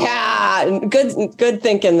 Yeah. Yeah. Good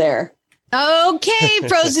thinking there. Okay,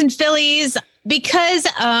 Frozen Phillies. Because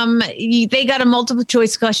they got a multiple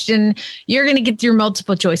choice question, you're going to get your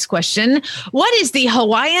multiple choice question. What is the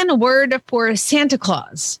Hawaiian word for Santa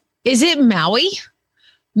Claus? Is it Maui,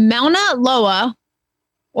 Mauna Loa,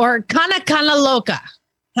 or Kanakanaloka?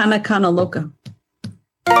 Kanakanaloka.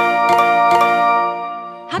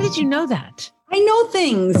 How did you know that? I know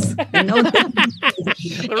things. If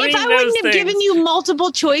I wouldn't have given you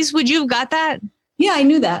multiple choice, would you have got that? Yeah, I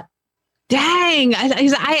knew that. Dang,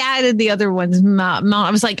 I added the other ones.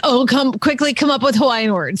 I was like, oh, come up with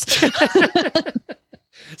Hawaiian words.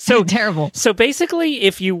 So terrible. So basically,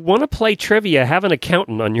 if you want to play trivia, have an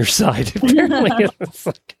accountant on your side. Apparently, it's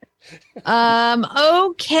like...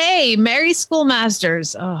 Okay, Mary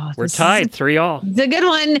Schoolmasters. Oh, we're tied 3-3. It's a good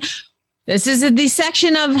one. This is the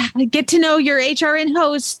section of get to know your HRN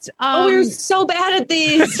host. We're so bad at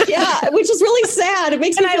these. Yeah, which is really sad. It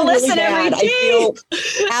makes me feel really bad. I feel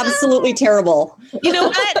absolutely terrible. You know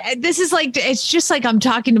what? This is like, it's just like I'm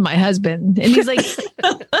talking to my husband and he's like,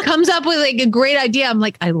 comes up with like a great idea. I'm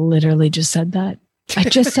like, I literally just said that. I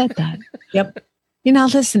just said that. Yep. You're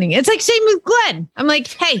not listening. It's like same with Glenn. I'm like,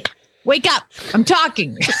 hey, wake up. I'm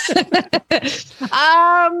talking.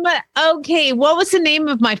 Okay. What was the name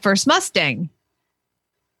of my first Mustang?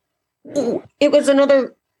 It was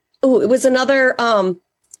another Thor?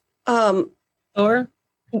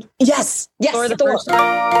 Yes. Thor the Thor. first one.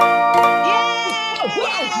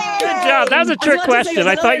 Good job. That was a trick question.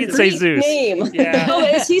 I thought you'd say Zeus. Yeah. Oh,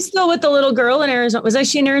 is he still with the little girl in Arizona? Was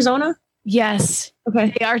she in Arizona? Yes.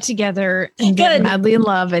 Okay. They are together and get madly in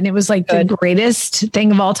love. And it was like the greatest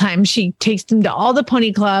thing of all time. She takes them to all the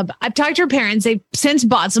pony club. I've talked to her parents. They've since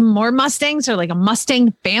bought some more Mustangs. They're like a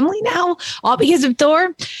Mustang family now, all because of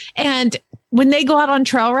Thor. And when they go out on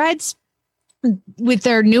trail rides with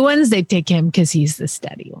their new ones, they take him because he's the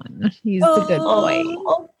steady one. He's the good boy. I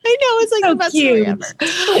know. It's like so the best cute. story ever.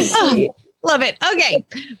 Love it. Okay.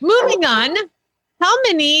 Moving on. How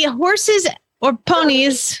many horses or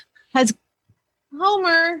ponies has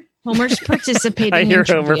Homer's participating? I hear in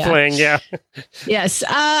Homer trivia. playing, yeah. Yes.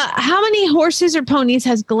 How many horses or ponies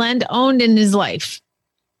has Glenn owned in his life?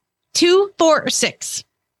 2, 4, or 6?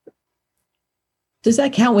 Does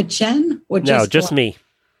that count with Jen? Or No, just me.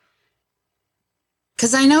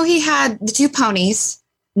 Because I know he had the 2 ponies.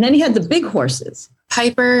 And then he had the big horses.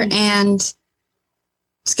 Piper and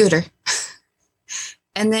Scooter.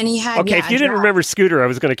 And then he had... Okay, if you didn't remember Scooter, I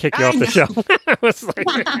was going to kick you off the show. I was like...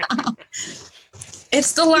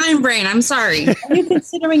 It's the line brain. I'm sorry. Are you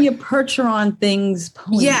considering your Percheron things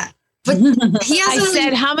pony? Yeah. But he hasn't... I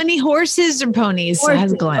said, how many horses or ponies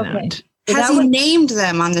has Glenn owned? Has he named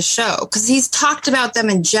them on the show? Because he's talked about them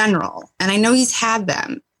in general. And I know he's had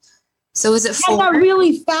them. So is it 4? That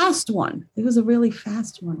really fast one. It was a really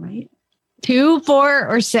fast one, right? 2, 4,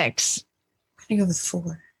 or 6? I'm going to go with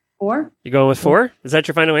 4. 4? You going with 4? Is that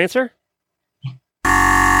your final answer?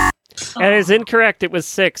 That is incorrect. It was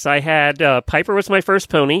 6. I had Piper was my first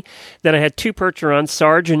pony. Then I had 2 Percherons,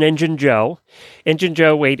 Sarge and Engine Joe. Engine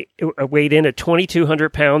Joe weighed in at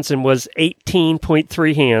 2,200 pounds and was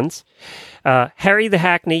 18.3 hands. Harry the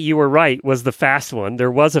Hackney, you were right, was the fast one.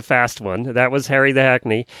 There was a fast one. That was Harry the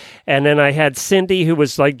Hackney. And then I had Cindy, who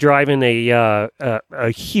was like driving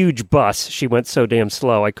a huge bus. She went so damn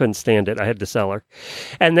slow, I couldn't stand it. I had to sell her.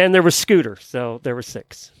 And then there was Scooter. So there were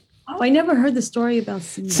 6. Oh, I never heard the story about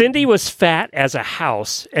Cindy. Cindy was fat as a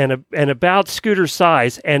house and about Scooter's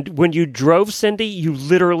size. And when you drove Cindy, you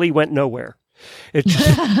literally went nowhere. It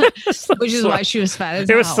just, Which is why she was fat as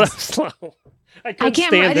it a was so house. slow. I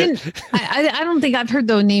don't think I've heard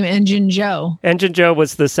the name Engine Joe. Engine Joe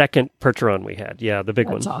was the second Percheron we had. Yeah, the big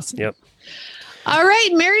one. That's awesome. Yep. All right,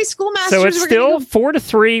 Mary Schoolmasters. So it's still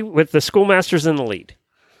 4-3 with the Schoolmasters in the lead.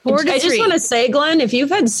 4 to 3. I just want to say, Glenn, if you've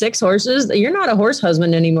had 6 horses, you're not a horse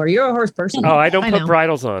husband anymore. You're a horse person. Oh, I don't put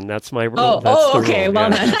bridles on. That's my rule. Oh, That's the okay. rule, Well,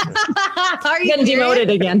 yeah. then. Are you Getting serious? demoted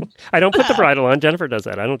again. I don't put the bridle on. Jennifer does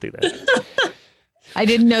that. I don't do that. I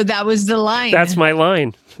didn't know that was the line. That's my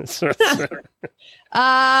line. Let's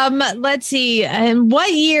see. And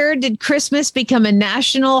what year did Christmas become a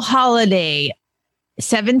national holiday?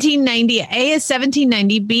 1790. A is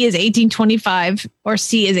 1790, B is 1825, or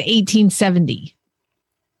C is 1870.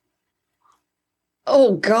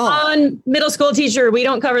 Oh God! On middle school teacher, we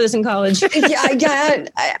don't cover this in college. Again,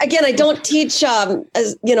 I don't teach,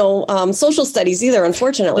 social studies either,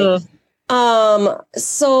 unfortunately.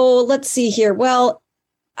 So let's see here. Well,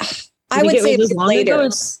 I would say it's later.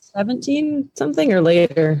 17 something or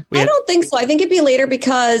later? I don't think so. I think it'd be later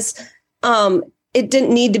because it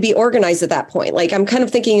didn't need to be organized at that point. Like I'm kind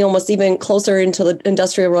of thinking almost even closer into the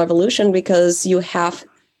Industrial Revolution because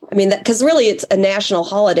because really it's a national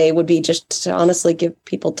holiday would be just to honestly give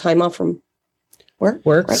people time off from work.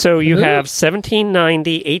 Right? So you have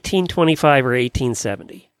 1790, 1825, or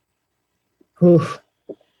 1870. Oof.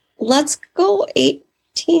 Let's go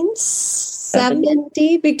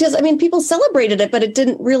 1870 because people celebrated it, but it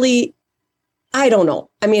didn't really. I don't know.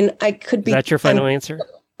 I could be. Is that your final answer?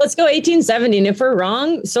 Let's go 1870, and if we're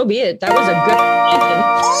wrong, so be it. That was a good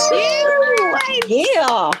question.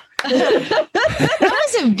 Yeah. That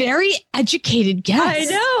was a very educated guess. I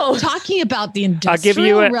know. Talking about the I'll give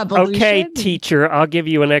you Industrial Revolution. Okay, teacher. I'll give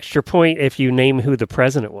you an extra point if you name who the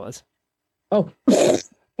president was. Oh.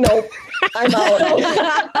 No, I'm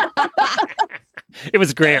out. It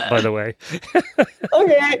was Grant, by the way.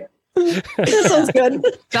 Okay. That sounds good.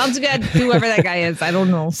 Sounds good. Whoever that guy is, I don't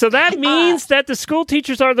know. So that means that the school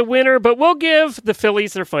teachers are the winner, but we'll give the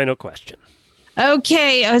Phillies their final question.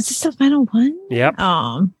 Okay. Is this the final one? Yep.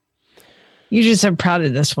 You just are proud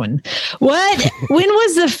of this one. When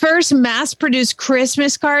was the first mass-produced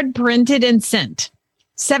Christmas card printed and sent?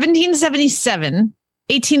 1777,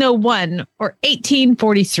 1801, or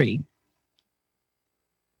 1843?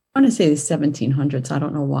 I want to say the 1700s. I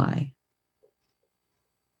don't know why.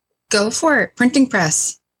 Go for it. Printing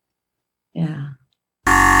press. Yeah.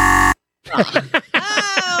 Oh,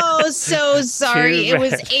 so sorry. Too It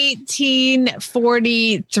was bad.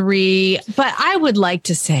 1843. But I would like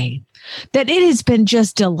to say that it has been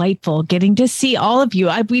just delightful getting to see all of you.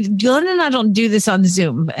 Glenn and I don't do this on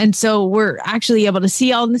Zoom. And so we're actually able to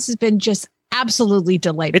see all, and this has been just absolutely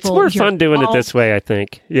delightful. It's more You're fun doing it all this way, I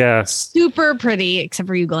think. Yeah. super pretty, except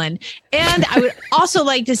for you, Glenn. And I would also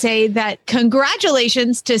like to say that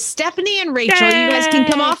congratulations to Stephanie and Rachel. Yay! You guys can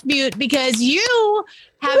come off mute because you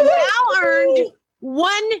have now earned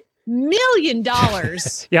 $1 million.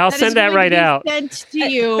 Yeah, I'll send that right out. Sent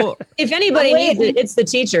to you. If anybody needs it, it's the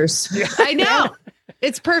teachers. I know.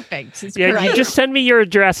 It's perfect. It's Yeah, perfect. you just send me your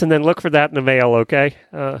address and then look for that in the mail, okay?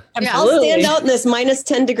 I'll stand out in this minus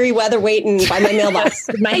 10 degree weather waiting by my mailbox.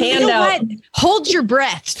 My And hand you know out. what? Hold your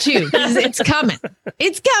breath too, because it's coming.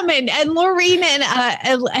 It's coming. And Laureen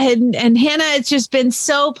and Hannah, it's just been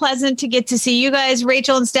so pleasant to get to see you guys.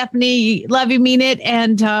 Rachel and Stephanie, love you, mean it,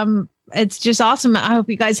 and it's just awesome. I hope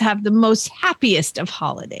you guys have the most happiest of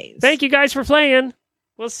holidays. Thank you guys for playing.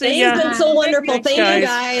 We'll see you. It's been so wonderful. Thank you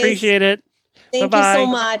guys. Appreciate it. Thank Bye-bye. you so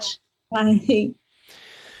much. Bye.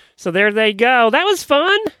 So there they go. That was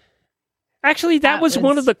fun. Actually, that was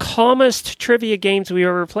one of the calmest trivia games we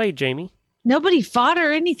ever played, Jamie. Nobody fought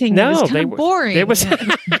or anything. No, it was they kind were of boring. It was.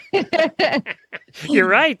 You're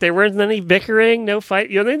right. There weren't any bickering, no fight.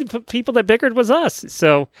 The only people that bickered was us.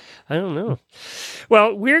 So I don't know.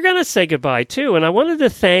 Well, we're going to say goodbye too. And I wanted to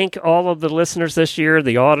thank all of the listeners this year,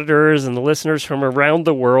 the auditors and the listeners from around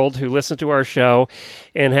the world who listen to our show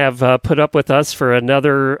and have put up with us for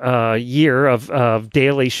another year of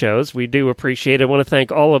daily shows. We do appreciate it. I want to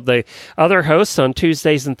thank all of the other hosts on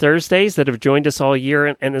Tuesdays and Thursdays that have joined us all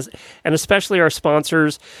year, and especially our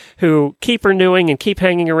sponsors who keep renewing and keep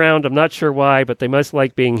hanging around. I'm not sure why, but they must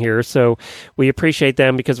like being here. So we appreciate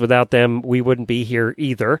them, because without them, we wouldn't be here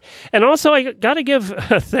either. And also, I got to give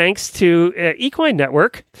thanks to Equine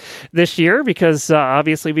Network this year, because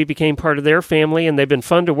obviously we became part of their family, and they've been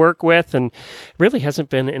fun to work with, and really hasn't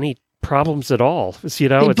been any problems at all. You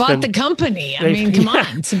know, They bought the company. I mean, come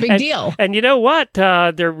on. It's a big deal. And you know what?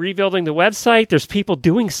 They're rebuilding the website. There's people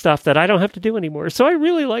doing stuff that I don't have to do anymore. So I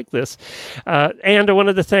really like this. And I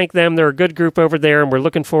wanted to thank them. They're a good group over there, and we're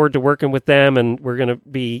looking forward to working with them. And we're going to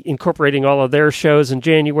be incorporating all of their shows in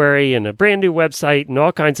January, and a brand new website, and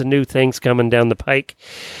all kinds of new things coming down the pike.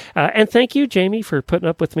 And thank you, Jamie, for putting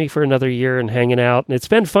up with me for another year and hanging out. And it's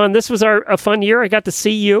been fun. This was a fun year. I got to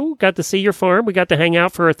see you, got to see your farm. We got to hang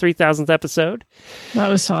out for our 3,000th episode. That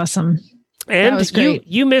was awesome. And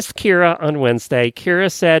you missed Kira on Wednesday.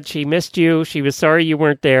 Kira said she missed you. She was sorry you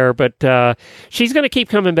weren't there, but she's going to keep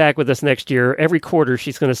coming back with us next year. Every quarter,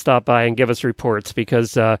 she's going to stop by and give us reports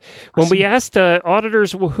because when we asked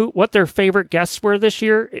auditors what their favorite guests were this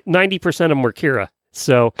year, 90% of them were Kira.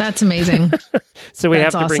 So that's amazing. So we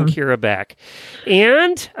have to bring Kira back.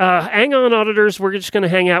 And hang on, auditors. We're just going to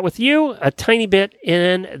hang out with you a tiny bit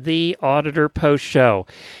in the Auditor Post Show.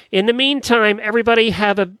 In the meantime, everybody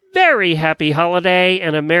have a very happy holiday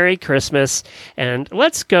and a Merry Christmas. And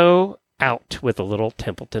let's go out with a little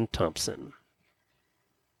Templeton Thompson.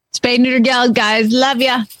 Spade Neuter Geld, guys. Love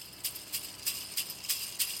ya.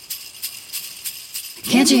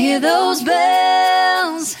 Can't you hear those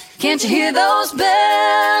bells? Can't you hear those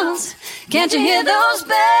bells? Can't you hear those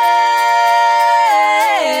bells?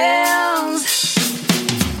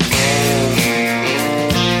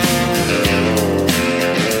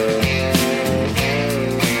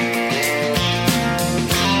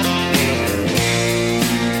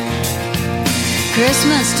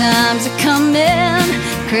 Christmas time's a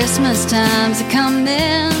coming. Christmas time's a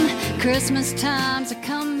coming. Christmas time's a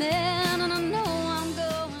coming.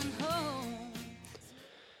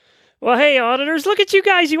 Well, hey, auditors, look at you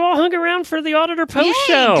guys. You all hung around for the Auditor Post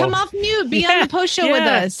Show. Come off mute. Be on the post show with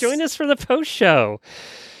us. Join us for the post show.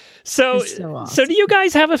 So awesome. Do you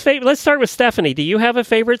guys have a favorite? Let's start with Stephanie. Do you have a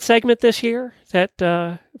favorite segment this year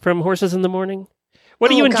that from Horses in the Morning? What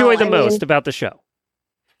do you enjoy the most about the show?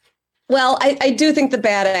 Well, I do think the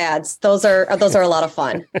bad ads, those are a lot of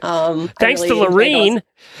fun. Thanks to Lorene.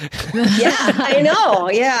 Yeah, I know.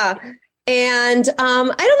 Yeah. And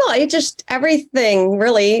I don't know, it just everything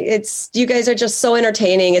really, you guys are just so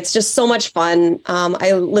entertaining. It's just so much fun.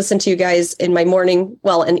 I listen to you guys in my morning,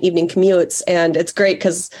 and evening commutes, and it's great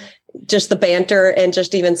because just the banter and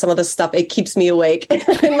just even some of the stuff, it keeps me awake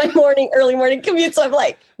in my early morning commutes. I'm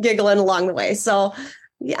like giggling along the way. So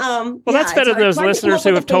that's better than those listeners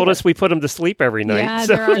who have told us we put them to sleep every night. Yeah,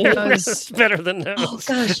 there are those. It's better than those. Oh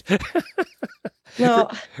gosh. No.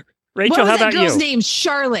 Rachel, how about you? What was that girl's name?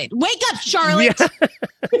 Charlotte. Wake up, Charlotte.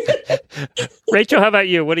 Yeah. Rachel, how about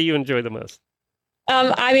you? What do you enjoy the most?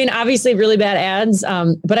 I mean, obviously really bad ads,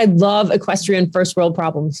 but I love equestrian first world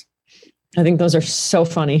problems. I think those are so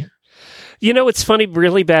funny. You know, it's funny,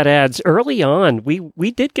 really bad ads. Early on,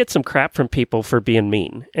 we did get some crap from people for being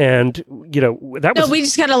mean. And, we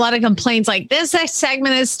just got a lot of complaints like, this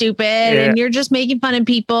segment is stupid and you're just making fun of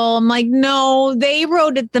people. I'm like, no, they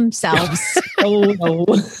wrote it themselves. Oh, no.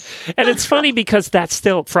 And it's funny because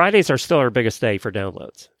Fridays are still our biggest day for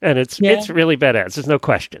downloads. And it's really bad ads. There's no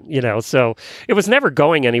question, So it was never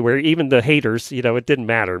going anywhere. Even the haters, it didn't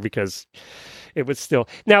matter because it was still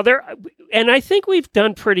now there. And I think we've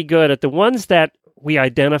done pretty good at the ones that we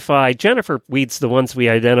identify. Jennifer weeds the ones we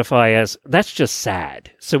identify as that's just sad.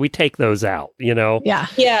 So we take those out, Yeah.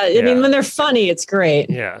 I mean, when they're funny, it's great.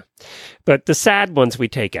 Yeah. But the sad ones we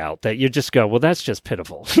take out that you just go, well, that's just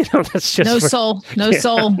pitiful. That's just no soul. No.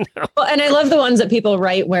 Well, and I love the ones that people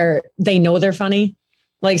write where they know they're funny.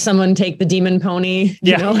 Like someone take the demon pony.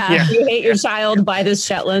 You hate your child, buy this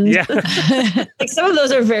Shetland. Yeah. Like some of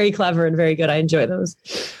those are very clever and very good. I enjoy those.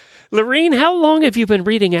 Lorene, how long have you been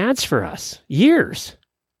reading ads for us? Years.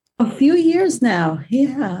 A few years now.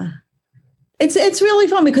 Yeah. It's really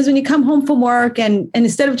fun because when you come home from work and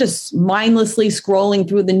instead of just mindlessly scrolling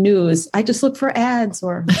through the news, I just look for ads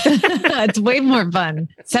or it's way more fun.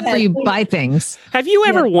 Except for you buy things. Have you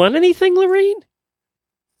ever won anything, Lorene?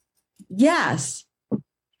 Yes. I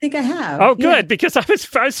think I have. Oh, good, because I was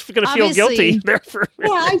going to feel guilty there for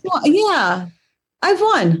I've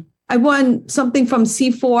won. I won something from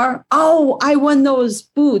C4. Oh, I won those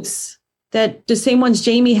boots that the same ones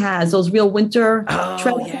Jamie has, those real winter.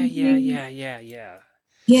 Oh, yeah.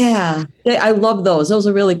 Yeah. I love those. Those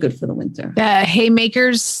are really good for the winter.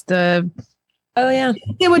 Haymakers, Oh, yeah.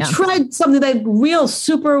 They would tread something like real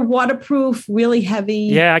super waterproof, really heavy.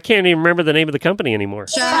 Yeah, I can't even remember the name of the company anymore.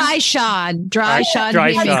 Dry shod. Dry shod.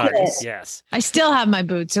 Yes. I still have my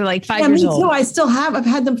boots. They're like 5 years old. Me too. I still have. I've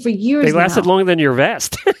had them for years. They lasted longer than your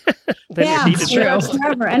vest.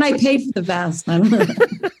 Forever. And I paid for the vest.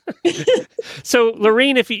 So,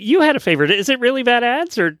 Lorene, if you had a favorite, is it really bad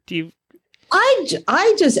ads or do you?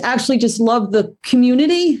 I just love the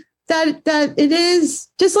community. That it is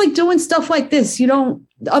just like doing stuff like this.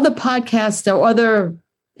 Other podcasts or other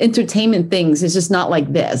entertainment things is just not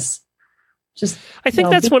like this. I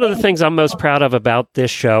think that's one of the things I'm most proud of about this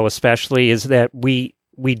show, especially is that we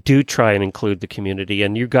do try and include the community,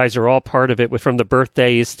 and you guys are all part of it. From the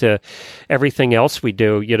birthdays to everything else we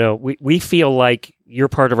do, we feel like you're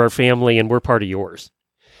part of our family and we're part of yours.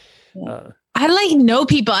 Yeah. I know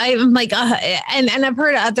people. I'm like, and I've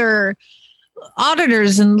heard other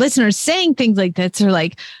auditors and listeners saying things like this are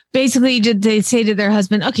like, basically they say to their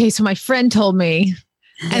husband, okay, so my friend told me.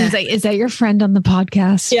 And it's like, is that your friend on the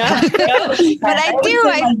podcast? Yeah. But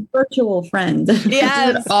I virtual friend.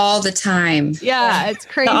 Yeah. All the time. Yeah. It's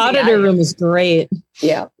crazy. The auditor room is great.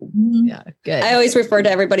 Yeah. Yeah. Good. I always refer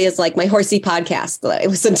to everybody as like my horsey podcast that I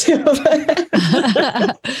listen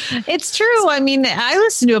to. It's true. I mean, I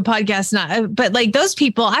listen to a podcast, but like those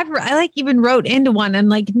people, I like even wrote into one and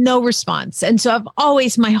like no response. And so I've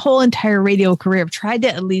always, my whole entire radio career, I've tried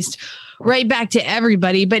to at least write back to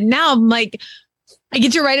everybody. But now I'm like, I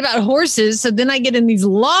get to write about horses. So then I get in these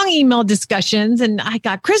long email discussions and I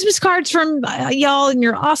got Christmas cards from y'all and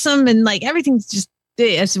you're awesome. And like, everything's just,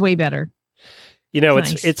 it's way better. You know,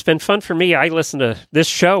 it's been fun for me. I listened to this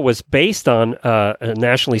show was based on a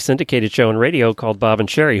nationally syndicated show on radio called Bob and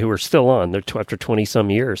Sherry, who are still on. They're after 20 some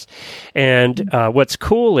years. And what's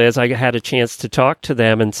cool is I had a chance to talk to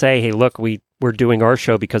them and say, hey, look, we're doing our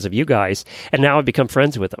show because of you guys. And now I've become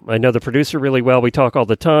friends with them. I know the producer really well. We talk all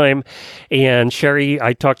the time. And Sherry,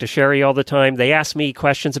 I talk to Sherry all the time. They ask me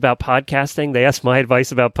questions about podcasting. They ask my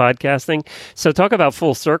advice about podcasting. So talk about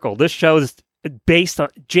full circle. This show is based on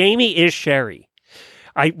Jamie is Sherry.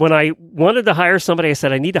 When I wanted to hire somebody, I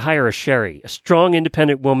said, I need to hire a Sherry, a strong,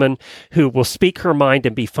 independent woman who will speak her mind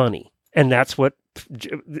and be funny. And that's what,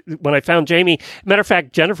 when I found Jamie, matter of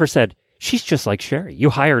fact, Jennifer said, she's just like Sherry. You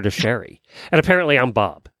hired a Sherry. And apparently I'm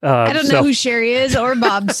Bob. I don't know who Sherry is or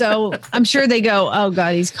Bob. So I'm sure they go, oh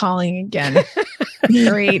God, he's calling again.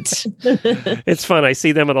 Great. It's fun. I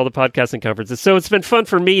see them at all the podcasting conferences. So it's been fun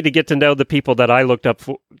for me to get to know the people that I looked up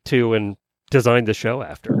to and designed the show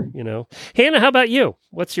after, you know. Hannah, how about you?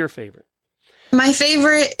 What's your favorite? My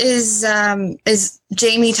favorite is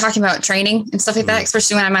Jamie talking about training and stuff like that,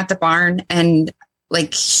 especially when I'm at the barn and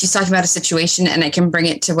like she's talking about a situation and I can bring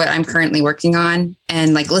it to what I'm currently working on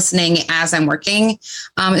and like listening as I'm working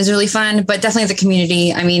is really fun. But definitely the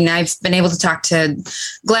community. I mean, I've been able to talk to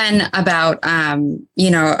Glenn about, a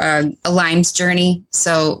Lyme's journey.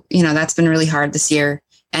 So, that's been really hard this year,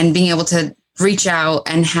 and being able to reach out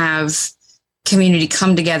and have community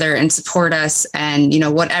come together and support us and,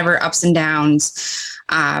 whatever ups and downs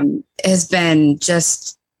has been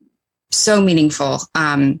just so meaningful.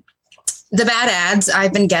 The bad ads,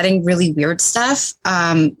 I've been getting really weird stuff.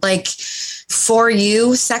 Like For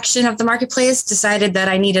You section of the marketplace decided that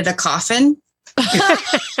I needed a coffin.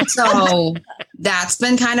 So that's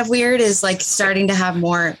been kind of weird, is like starting to have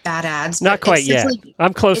more bad ads. Not quite yet.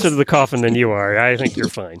 I'm closer to the coffin than you are. I think you're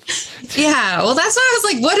fine. Yeah. Well, that's why I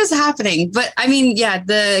was like, what is happening? But I mean, yeah,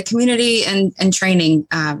 the community and training,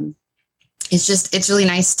 it's really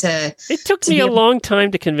nice to. It took me a long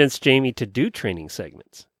time to convince Jamie to do training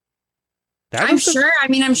segments. I'm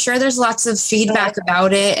sure there's lots of feedback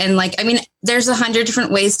about it. And there's 100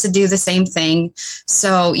 different ways to do the same thing.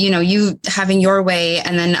 So, you having your way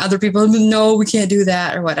and then other people, no, we can't do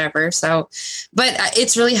that or whatever. So, but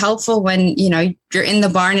it's really helpful when, you're in the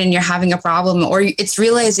barn and you're having a problem, or it's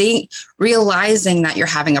realizing that you're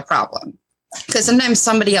having a problem. Because sometimes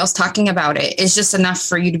somebody else talking about it is just enough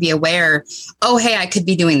for you to be aware, oh, hey, I could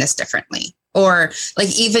be doing this differently. Or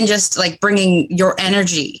even just bringing your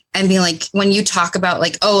energy and being like, when you talk about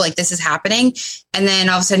this is happening. And then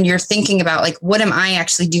all of a sudden you're thinking about what am I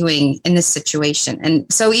actually doing in this situation? And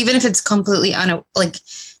so even if it's completely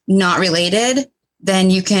not related, then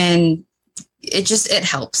you can, it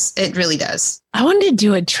helps. It really does. I wanted to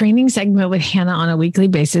do a training segment with Hannah on a weekly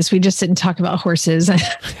basis. We just sit and talk about horses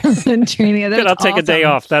and training. Good, I'll take a day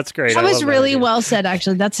off. That's great. That was really well said,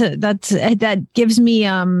 actually. That gives me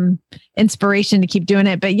inspiration to keep doing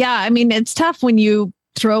it. But yeah, I mean, it's tough when you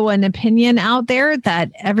throw an opinion out there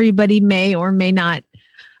that everybody may or may not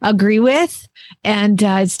agree with. And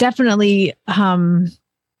it's definitely,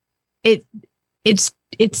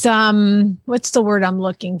 it's what's the word I'm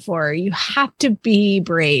looking for? You have to be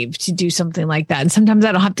brave to do something like that. And sometimes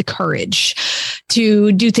I don't have the courage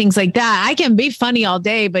to do things like that. I can be funny all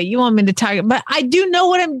day, but you want me to talk, but I do know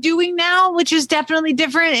what I'm doing now, which is definitely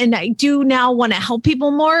different. And I do now want to help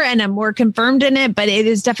people more, and I'm more confirmed in it, but it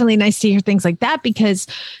is definitely nice to hear things like that, because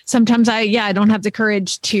sometimes I don't have the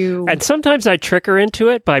courage to. And sometimes I trick her into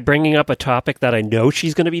it by bringing up a topic that I know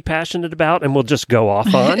she's going to be passionate about and we'll just go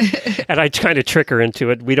off on. And I kind of trick her into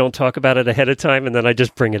it. We don't talk about it ahead of time, and then I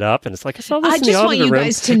just bring it up, and it's like, I just want you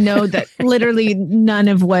guys to know that literally none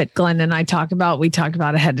of what Glenn and I talk about, we talk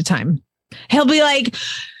about ahead of time. He'll be like,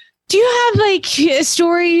 do you have a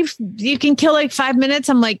story you can kill 5 minutes?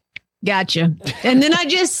 I'm like, Gotcha. And then I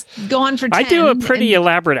just go on for 10. I do a pretty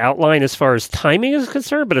elaborate outline as far as timing is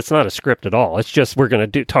concerned, but it's not a script at all. It's just we're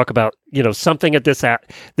going to talk about, something at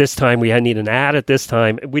this time. We need an ad at this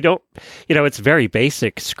time. We don't, it's very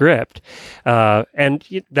basic script. And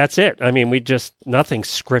that's it. I mean, nothing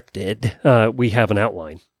scripted. We have an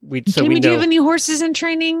outline. Do you have any horses in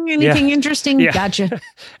training? Anything interesting? Yeah. Gotcha.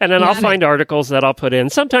 And then I'll find articles that I'll put in.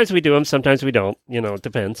 Sometimes we do them, sometimes we don't. It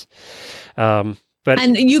depends.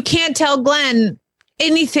 And you can't tell Glenn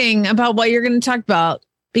anything about what you're going to talk about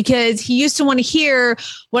because he used to want to hear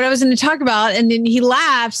what I was going to talk about, and then he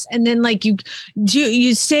laughs, and then like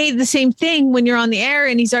you say the same thing when you're on the air,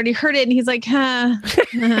 and he's already heard it, and he's like, huh.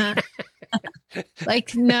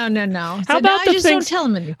 Like no. How about I just don't tell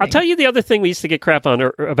him anything. I'll tell you the other thing we used to get crap on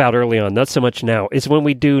about early on, not so much now, is when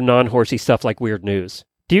we do non-horsey stuff like weird news.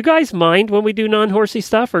 Do you guys mind when we do non-horsey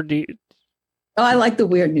stuff, or do you? Oh, I like the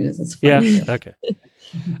weird news. It's funny. Yeah. Okay.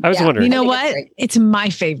 I was wondering. You know what? It's my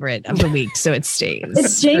favorite of the week, so it stays.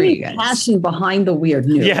 It's Jamie's passion behind the weird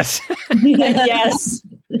news. Yes. Yes.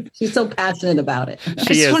 She's so passionate about it.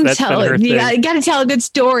 I just want to tell it. You got to tell a good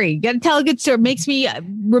story. You got to tell a good story. It makes me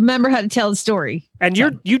remember how to tell the story. And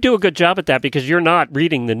you do a good job at that because you're not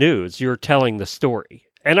reading the news. You're telling the story.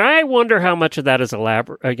 And I wonder how much of that is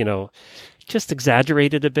elaborate, just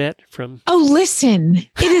exaggerated a bit from. Oh, listen,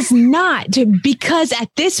 it is not, because at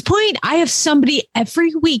this point I have somebody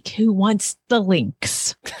every week who wants the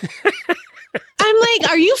links. I'm like,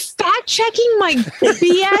 are you fact checking my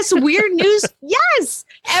BS weird news? Yes,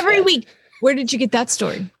 every week. Where did you get that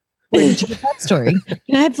story? Where did you get that story?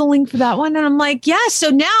 Can I have the link for that one? And I'm like, yeah. So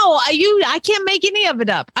now I can't make any of it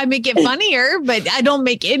up. I make it funnier, but I don't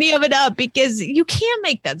make any of it up because you can't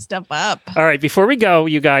make that stuff up. All right. Before we go,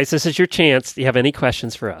 you guys, this is your chance. Do you have any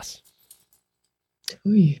questions for us?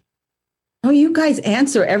 Oh, you guys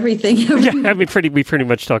answer everything. Yeah, we pretty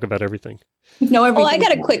much talk about everything. Well, I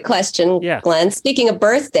got a quick question, Glenn. Speaking of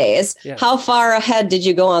birthdays, how far ahead did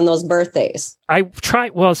you go on those birthdays? I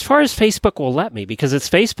try, as far as Facebook will let me, because it's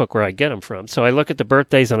Facebook where I get them from. So I look at the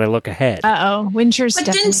birthdays and I look ahead. Winter's. But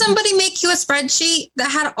didn't somebody make you a spreadsheet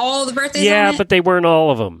that had all the birthdays on it? Yeah, but they weren't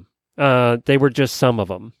all of them. They were just some of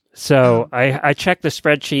them. So I check the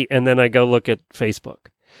spreadsheet and then I go look at Facebook.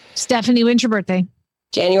 Stephanie, when's your birthday?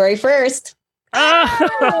 January 1st.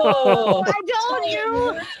 Oh, I told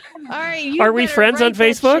you. All right. Are we friends on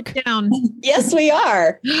Facebook? Yes, we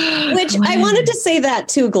are. Which I wanted to say that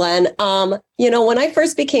too, Glenn. When I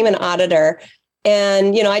first became an auditor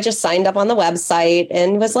and, I just signed up on the website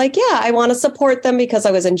and was like, yeah, I want to support them because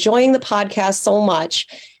I was enjoying the podcast so much.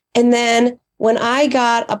 And then when I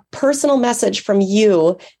got a personal message from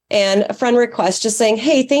you and a friend request just saying,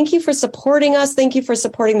 hey, thank you for supporting us. Thank you for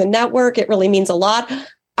supporting the network. It really means a lot.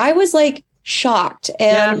 I was like, shocked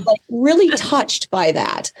and really touched by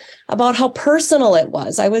that, about how personal it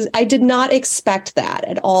was. I did not expect that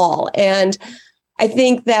at all. And I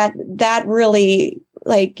think that really,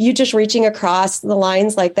 like, you just reaching across the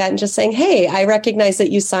lines like that and just saying, hey, I recognize that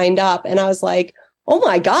you signed up. And I was like, oh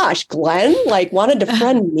my gosh, Glenn, wanted to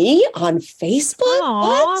friend me on Facebook?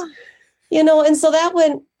 What? And so that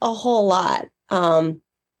went a whole lot.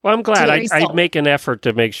 Well, I'm glad I make an effort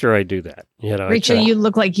to make sure I do that. Rachel, you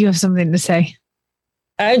look like you have something to say.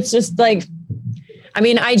 It's just like,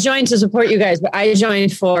 I joined to support you guys, but I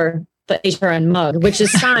joined for the HRN mug, which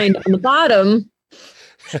is signed on the bottom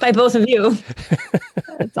by both of you.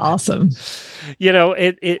 That's awesome.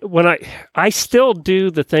 When I still do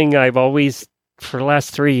the thing I've always, for the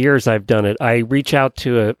last 3 years, I've done it. I reach out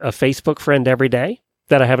to a Facebook friend every day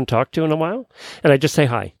that I haven't talked to in a while, and I just say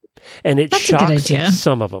hi. And it shocks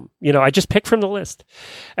some of them. I just pick from the list.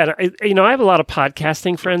 And, I have a lot of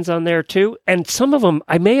podcasting friends on there too. And some of them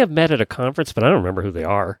I may have met at a conference, but I don't remember who they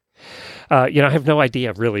are. I have no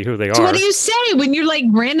idea really who they are. So what do you say when you're like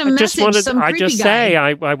random message some creepy guy?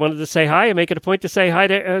 I wanted to say hi. I make it a point to say hi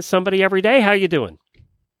to somebody every day. How you doing?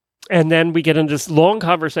 And then we get into this long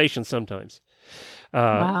conversation sometimes.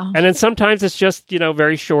 Wow. And then sometimes it's just,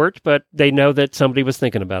 very short, but they know that somebody was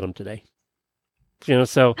thinking about them today.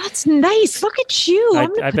 So that's nice. Look at you.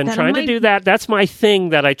 I've been trying to do that. That's my thing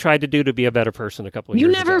that I tried to do to be a better person a couple of years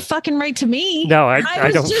ago. You never fucking write to me. No, I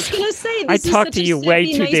don't. was just going to say, I talk to you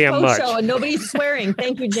way too damn much. And nobody's swearing.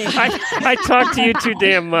 Thank you, James. I talk to you too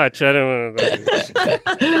damn much. I don't know.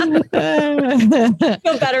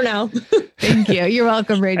 Feel better now. Thank you. You're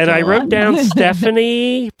welcome, Rachel. And I wrote down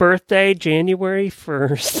Stephanie birthday January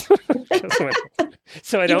 1st.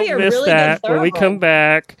 So I don't miss really that when we come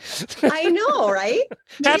back. I know, right?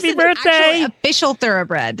 Happy birthday! Official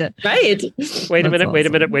thoroughbred. Right. Wait a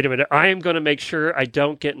minute. I am going to make sure I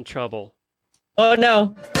don't get in trouble. Oh,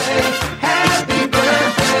 no. Happy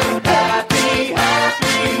birthday.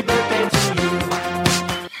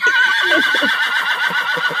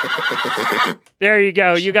 There you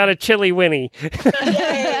go. You got a chili Winnie.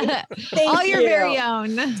 All your very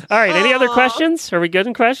own. All right. Any other questions? Are we good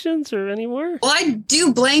in questions or any more? Well, I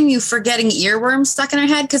do blame you for getting earworms stuck in our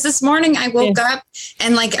head because this morning I woke up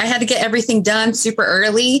and I had to get everything done super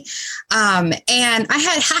early. And I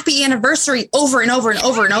had happy anniversary over and over and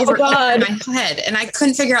over and over in my head. And I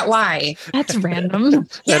couldn't figure out why. That's random.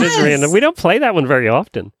 That is random. We don't play that one very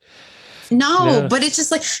often. No, but it's just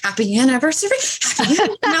like happy anniversary. And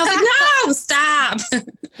I was like, no, stop.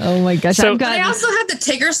 Oh my gosh. But I also had the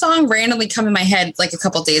Tigger song randomly come in my head like a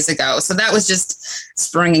couple days ago. So that was just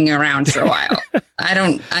springing around for a while. I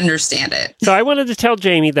don't understand it. So I wanted to tell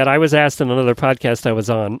Jamie that I was asked in another podcast I was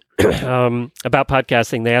on about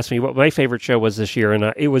podcasting. They asked me what my favorite show was this year.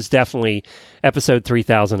 And it was definitely episode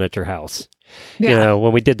 3000 at your house. Yeah. You know,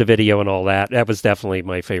 when we did the video and all that, that was definitely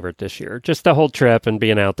my favorite this year. Just the whole trip and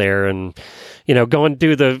being out there and, you know, doing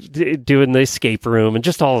the escape room and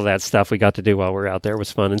just all of that stuff we got to do while we were out there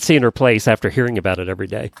was fun. And seeing her place after hearing about it every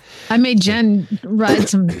day. I made Jen ride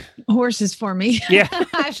some horses for me. Yeah,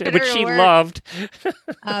 which she loved.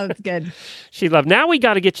 Oh, it's good. She loved. Now we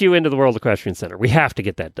got to get you into the World Equestrian Center. We have to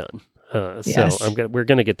get that done. Yes. So we're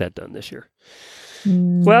going to get that done this year.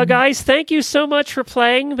 Well, guys, thank you so much for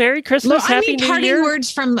playing. Merry Christmas, Happy New Year. Parting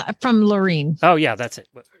words from Lorene. Oh yeah, that's it.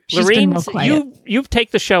 Lorene, you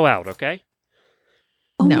take the show out, okay?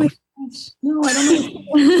 Oh no. My gosh. No, I don't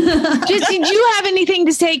know. Did you have anything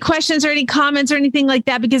to say? Questions or any comments or anything like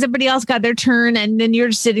that? Because everybody else got their turn, and then you're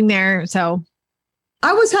just sitting there. So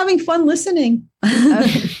I was having fun listening.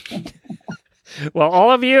 Well,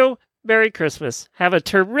 all of you, Merry Christmas. Have a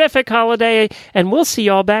terrific holiday, and we'll see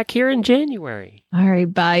y'all back here in January. All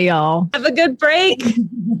right, bye, y'all. Have a good break.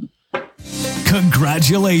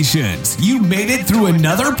 Congratulations. You made it through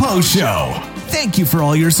another post show. Thank you for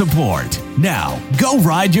all your support. Now, go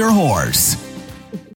ride your horse.